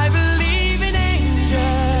 I believe in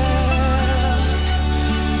angels,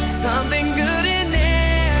 something good in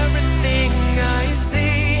everything I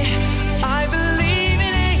see. I believe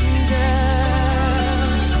in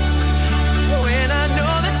angels, when I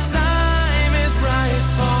know the time is right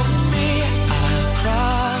for me. I'll cry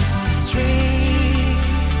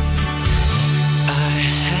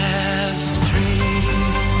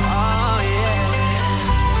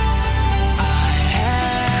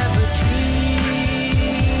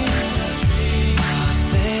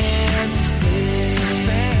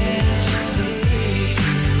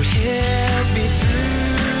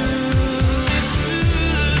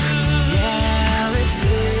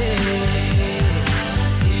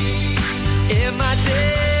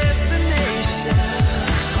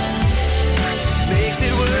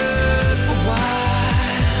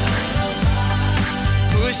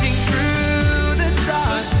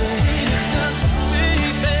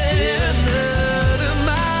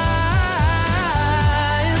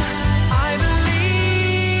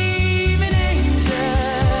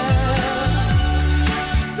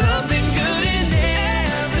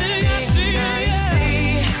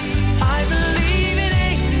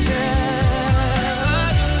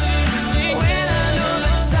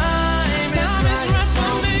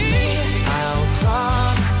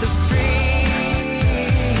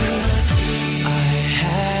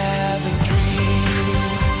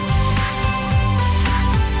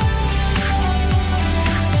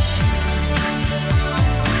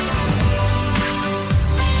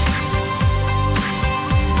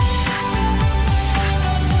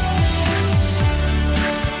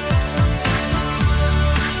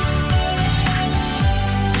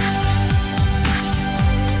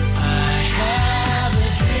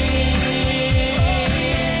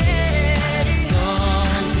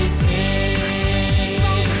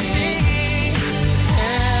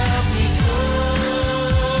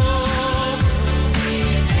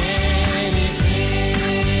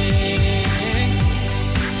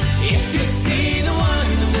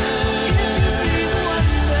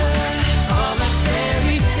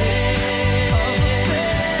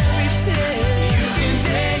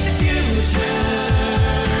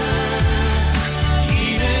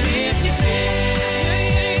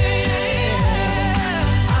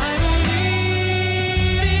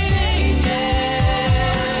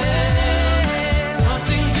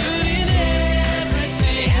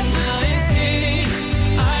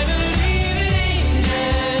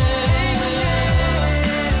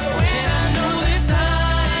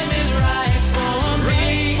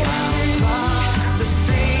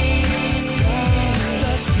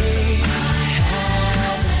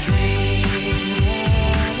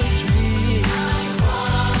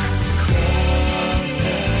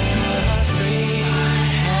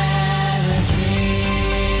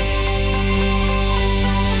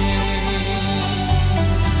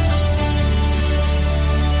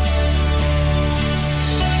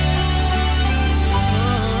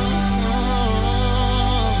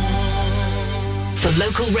For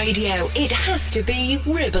local radio, it has to be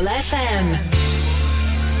Ribble FM.